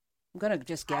issues. I'm going to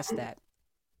just guess that.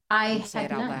 I say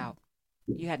had it out none. loud.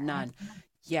 You had none.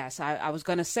 Yes, I was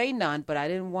going to say none, but I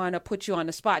didn't want to put you on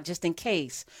the spot just in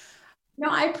case. No,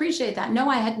 I appreciate that. No,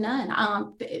 I had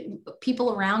none.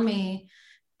 People around me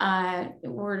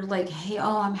were like, hey,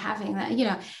 I'm having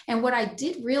that, And what I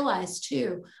did realize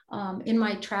too, in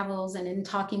my travels and in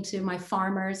talking to my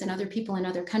farmers and other people in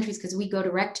other countries, because we go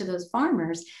direct to those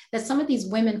farmers, that some of these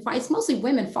women, it's mostly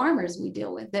women farmers we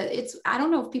deal with. I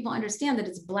don't know if people understand that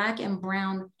it's Black and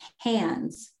brown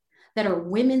hands that are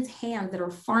women's hands that are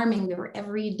farming their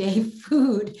everyday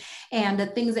food and the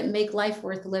things that make life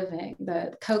worth living,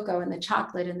 the cocoa and the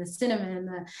chocolate and the cinnamon and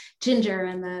the ginger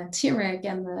and the turmeric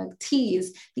and the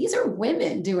teas. These are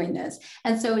women doing this.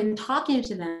 And so in talking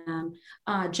to them,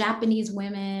 Japanese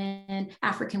women,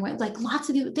 African women, like lots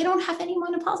of people, they don't have any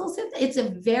menopausal symptoms. It's a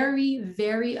very,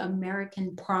 very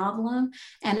American problem.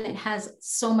 And it has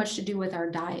so much to do with our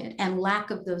diet and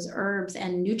lack of those herbs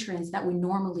and nutrients that we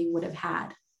normally would have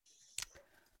had.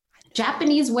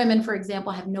 Japanese women, for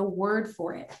example, have no word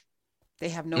for it. They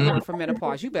have no word for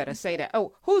menopause. You better say that.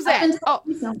 Oh, who's that? Oh,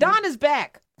 Don is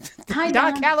back. Hi,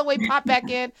 Don Don. Calloway popped back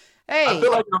in. Hey. I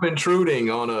feel like I'm intruding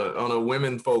on a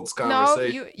women folks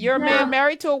conversation. No, you're a man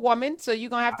married to a woman, so you're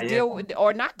gonna have to deal with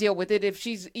or not deal with it if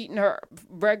she's eating her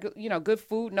regular, good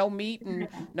food, no meat and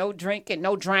no drink and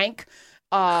no drink,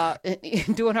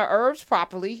 and doing her herbs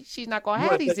properly. She's not gonna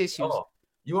have these issues.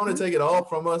 You want to take it all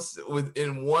from us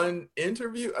in one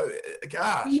interview?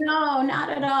 Gosh. No, not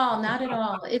at all. Not at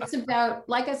all. It's about,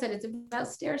 like I said, it's about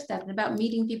stair stepping, about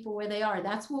meeting people where they are.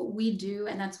 That's what we do.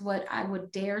 And that's what I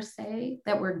would dare say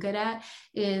that we're good at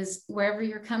is wherever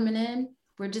you're coming in,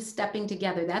 we're just stepping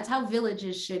together. That's how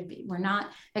villages should be. We're not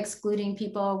excluding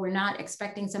people. We're not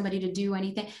expecting somebody to do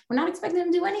anything. We're not expecting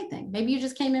them to do anything. Maybe you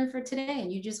just came in for today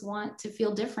and you just want to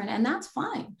feel different, and that's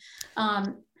fine.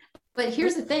 But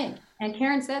here's the thing, and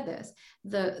Karen said this,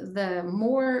 the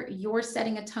more you're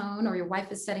setting a tone or your wife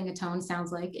is setting a tone,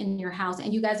 sounds like, in your house,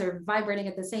 and you guys are vibrating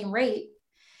at the same rate,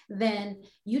 then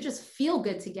you just feel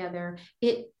good together.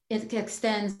 It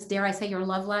extends, dare I say, your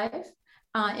love life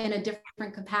in a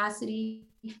different capacity.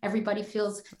 Everybody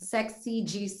feels sexy,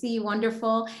 juicy,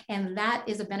 wonderful, and that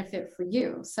is a benefit for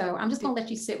you. So I'm just going to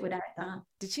let you sit with that, Don.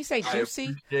 Did she say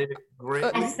juicy?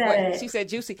 I said it. She said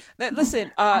juicy.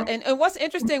 Listen, and what's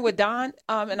interesting with Don,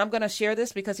 and I'm going to share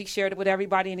this because he shared it with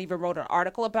everybody and even wrote an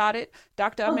article about it.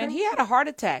 Dr. Amen, he had a heart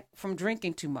attack from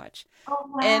drinking too much. Oh,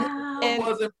 wow. And it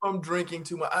wasn't from drinking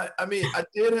too much. I mean, I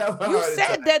did have a heart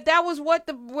attack. You said that was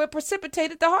what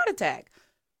precipitated the heart attack.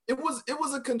 it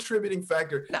was a contributing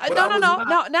factor. No.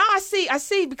 Now I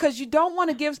see because you don't want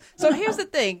to give. So here's the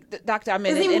thing, Dr.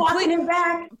 Amin. Is he walking it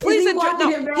back? Please,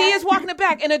 he is walking it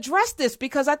back and address this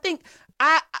because I think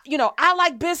I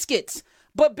like biscuits.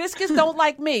 But biscuits don't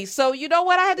like me. So you know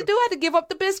what I had to do? I had to give up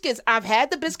the biscuits. I've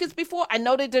had the biscuits before. I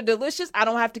know that they're delicious. I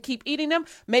don't have to keep eating them.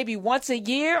 Maybe once a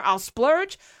year I'll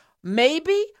splurge.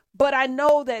 Maybe. But I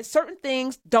know that certain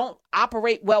things don't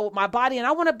operate well with my body. And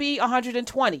I want to be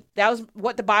 120. That was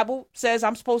what the Bible says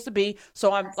I'm supposed to be.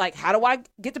 So I'm like, how do I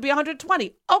get to be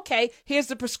 120? Okay, here's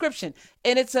the prescription.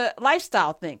 And it's a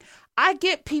lifestyle thing. I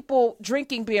get people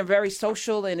drinking being very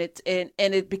social and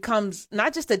it becomes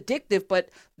not just addictive, but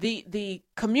the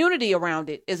community around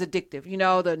it is addictive. You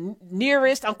know, the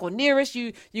nearest, Uncle Nearest,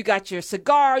 you got your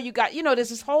cigar, you got, there's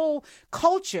this whole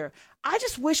culture. I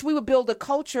just wish we would build a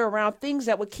culture around things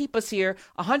that would keep us here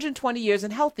 120 years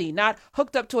and healthy, not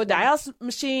hooked up to a dialysis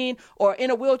machine or in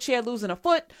a wheelchair losing a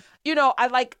foot.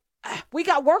 We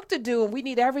got work to do and we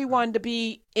need everyone to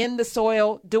be in the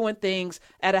soil doing things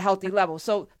at a healthy level.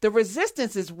 So the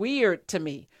resistance is weird to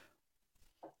me.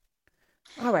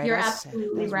 All right. You're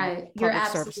absolutely right. You're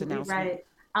absolutely right.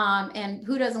 And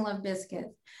who doesn't love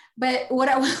biscuits? But what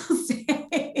I will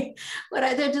say,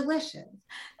 they're delicious.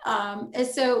 And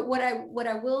so what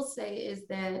I will say is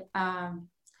that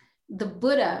the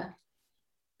Buddha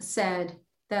said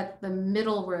that the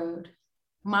middle road,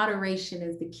 moderation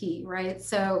is the key, right?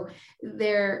 So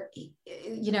there,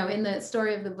 in the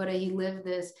story of the Buddha, he lived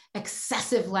this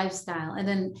excessive lifestyle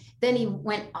and then he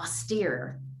went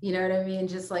austere, you know what I mean?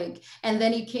 Just like, and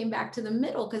then he came back to the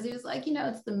middle because he was like,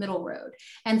 it's the middle road.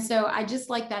 And so I just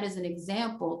like that as an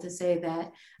example to say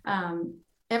that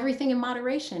everything in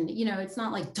moderation, it's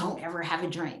not like don't ever have a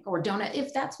drink or don't,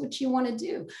 if that's what you want to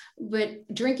do, but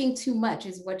drinking too much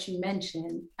is what you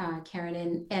mentioned,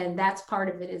 Karen. And that's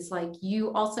part of it is like,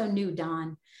 you also knew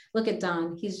Don. Look at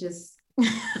Don. He's just,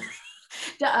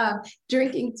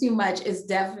 drinking too much is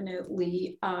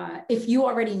definitely, if you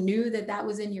already knew that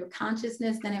was in your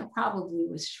consciousness, then it probably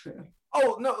was true.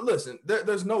 Oh, no, listen,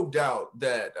 there's no doubt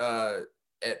that,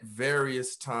 at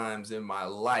various times in my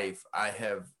life,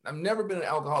 I've never been an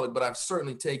alcoholic, but I've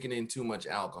certainly taken in too much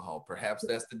alcohol. Perhaps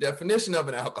that's the definition of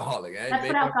an alcoholic. That's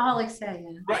what alcoholics say.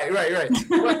 Yeah.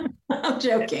 Right. I'm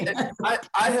joking.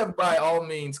 I have by all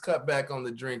means cut back on the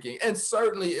drinking, and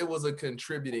certainly it was a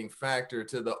contributing factor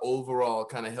to the overall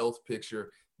kind of health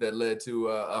picture that led to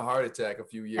a heart attack a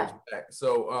few years back.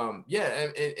 So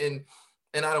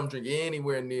and I don't drink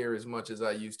anywhere near as much as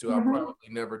I used to. Mm-hmm. I probably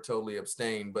never totally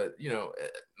abstain, but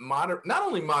not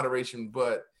only moderation,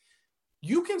 but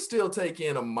you can still take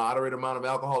in a moderate amount of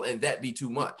alcohol and that be too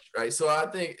much, right? So I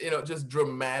think, just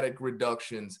dramatic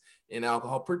reductions in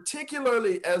alcohol,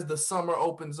 particularly as the summer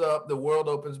opens up, the world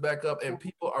opens back up and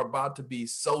people are about to be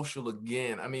social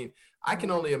again. I mean, I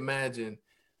can only imagine.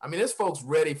 I mean, there's folks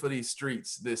ready for these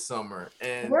streets this summer.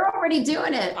 And we're already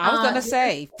doing it. I was going to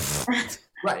say.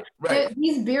 Right.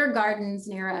 These beer gardens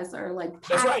near us are like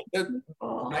that's right.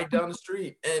 Right down the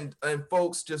street, and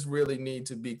folks just really need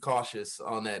to be cautious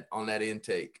on that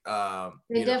intake.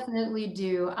 They definitely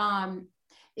do.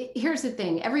 Here's the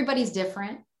thing: everybody's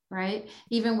different, right?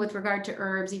 Even with regard to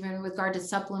herbs, even with regard to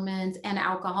supplements and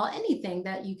alcohol, anything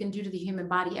that you can do to the human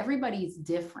body, everybody's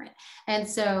different. And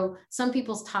so some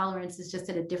people's tolerance is just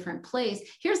at a different place.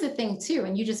 Here's the thing too,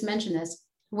 and you just mentioned this.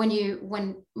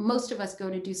 When most of us go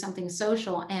to do something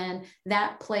social and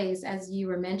that place, as you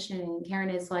were mentioning, Karen,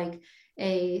 is like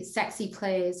a sexy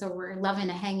place or we're loving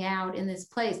to hang out in this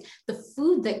place, the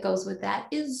food that goes with that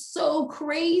is so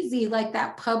crazy, like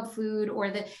that pub food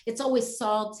or it's always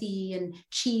salty and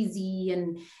cheesy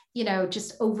and,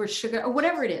 just over sugar or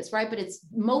whatever it is, right? But it's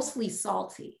mostly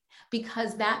salty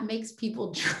because that makes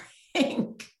people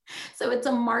drink. So it's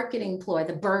a marketing ploy,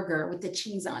 the burger with the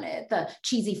cheese on it, the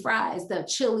cheesy fries, the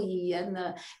chili, and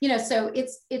so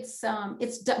it's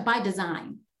by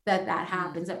design that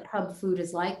happens, that pub food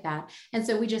is like that. And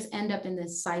so we just end up in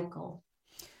this cycle.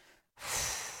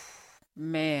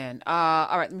 Man.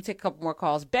 All right, let me take a couple more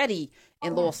calls. Betty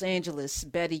in Los Angeles.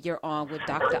 Betty, you're on with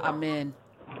Dr. Amin.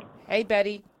 Hey,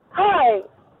 Betty. Hi,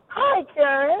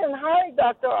 Karen, and hi,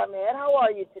 Dr. Amin. How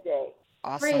are you today?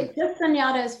 Awesome. Great. This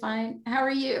Sunyata is fine. How are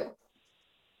you?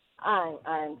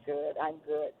 I'm good. I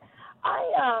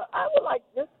would like,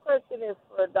 this question is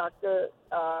for Dr.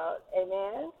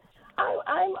 Amin.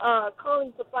 I'm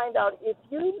calling to find out if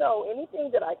you know anything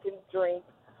that I can drink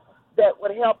that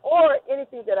would help or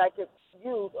anything that I could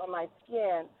use on my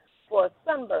skin for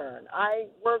sunburn. I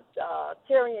worked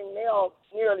carrying mail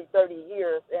nearly 30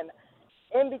 years, and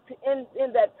in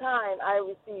that time, I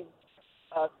received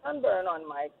sunburn on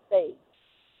my face.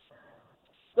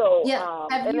 So Yeah.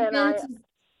 Have and you then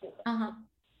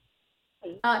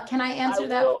can I answer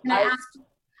that? Can I ask?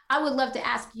 I would love to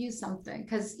ask you something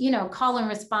because, call and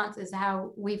response is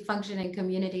how we function in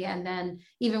community. And then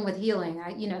even with healing,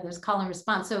 there's call and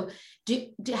response. So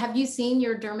have you seen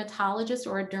your dermatologist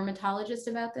or a dermatologist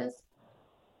about this?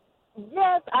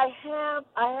 Yes, I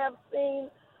have seen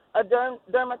a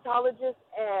dermatologist,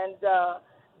 and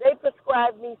they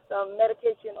prescribed me some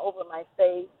medication over my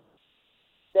face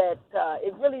that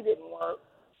it really didn't work.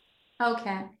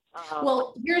 Okay.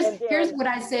 Well, here's what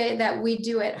I say that we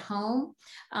do at home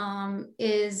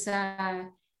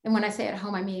and when I say at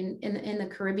home, I mean in the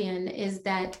Caribbean, is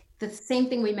that the same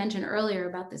thing we mentioned earlier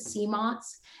about the sea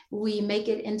moss. We make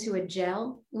it into a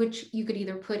gel, which you could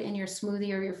either put in your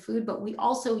smoothie or your food, but we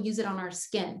also use it on our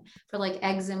skin for like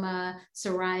eczema,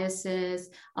 psoriasis,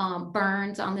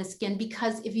 burns on the skin,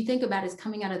 because if you think about it, it's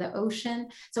coming out of the ocean.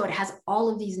 So it has all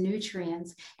of these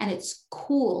nutrients and it's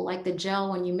cool, like the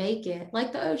gel when you make it,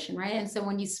 like the ocean, right? And so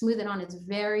when you smooth it on, it's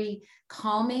very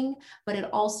calming, but it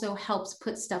also helps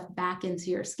put stuff back into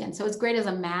your skin. So it's great as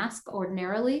a mask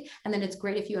ordinarily. And then it's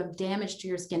great if you have damage to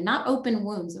your skin, not open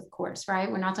wounds, of course,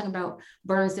 right? We're not talking about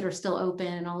burns that are still open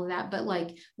and all of that, but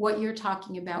like what you're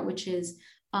talking about, which is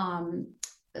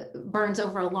burns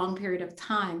over a long period of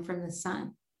time from the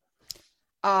sun.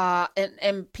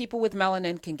 And people with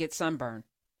melanin can get sunburn.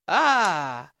 Dude,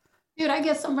 I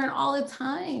get sunburn all the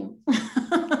time.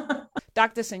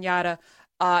 Dr. Sunyata,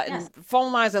 Yes. and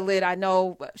phone lines are lit. I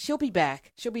know she'll be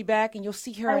back. She'll be back, and you'll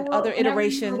see her in other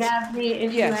iterations.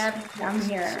 If you have me, I'm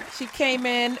here. She came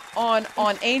in on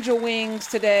Angel Wings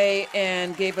today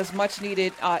and gave us much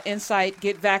needed insight.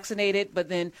 Get vaccinated, but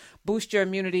then boost your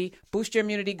immunity. Boost your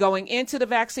immunity going into the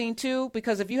vaccine too,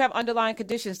 because if you have underlying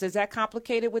conditions, does that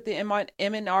complicate it with the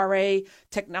mRNA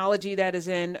technology that is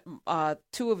in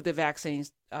 2 of the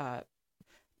vaccines?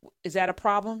 Is that a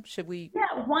problem? Should we?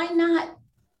 Yeah, why not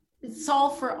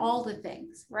solve for all the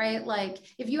things, right? Like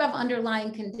if you have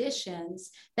underlying conditions,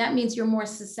 that means you're more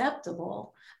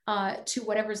susceptible to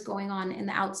whatever's going on in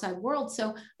the outside world.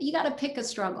 So you got to pick a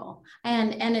struggle.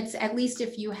 And it's at least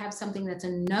if you have something that's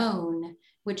a known,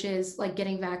 which is like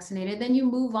getting vaccinated, then you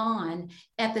move on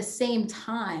at the same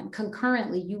time.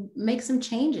 Concurrently, you make some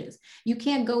changes. You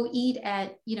can't go eat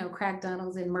at,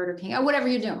 Crackdownals and Murder King or whatever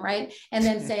you're doing, right? And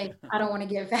then say, I don't want to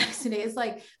get vaccinated. It's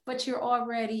like, but you're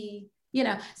already,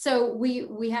 so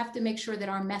we have to make sure that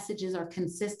our messages are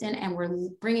consistent and we're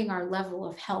bringing our level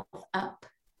of health up.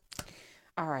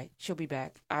 All right. She'll be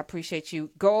back. I appreciate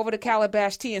you. Go over to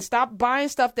Calabash Tea and stop buying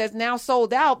stuff that's now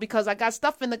sold out, because I got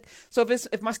stuff in the, so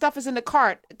if my stuff is in the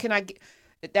cart,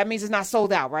 that means it's not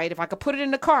sold out, right? If I could put it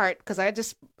in the cart, because I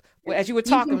just, as you were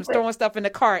talking, I was throwing stuff in the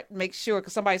cart, make sure,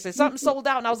 because somebody said something sold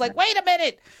out. And I was like, wait a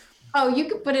minute. Oh, you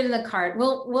can put it in the cart.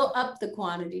 We'll up the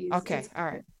quantities. Okay. All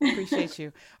right. Appreciate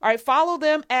you. All right. Follow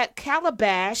them at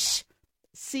Calabash,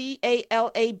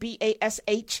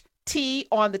 CALABASH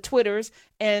on the Twitters,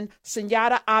 and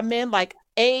Sunyata Amen, like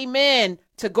amen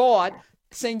to God.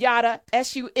 Sunyata,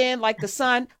 SUN like the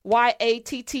sun,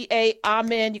 YATTA,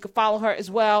 amen. You can follow her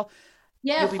as well.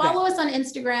 Yeah, follow us on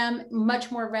Instagram much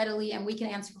more readily, and we can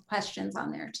answer questions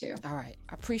on there too. All right.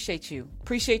 I appreciate you.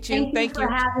 Thank you for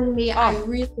having me. I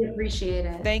really appreciate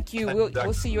it. Thank you.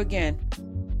 We'll see you again.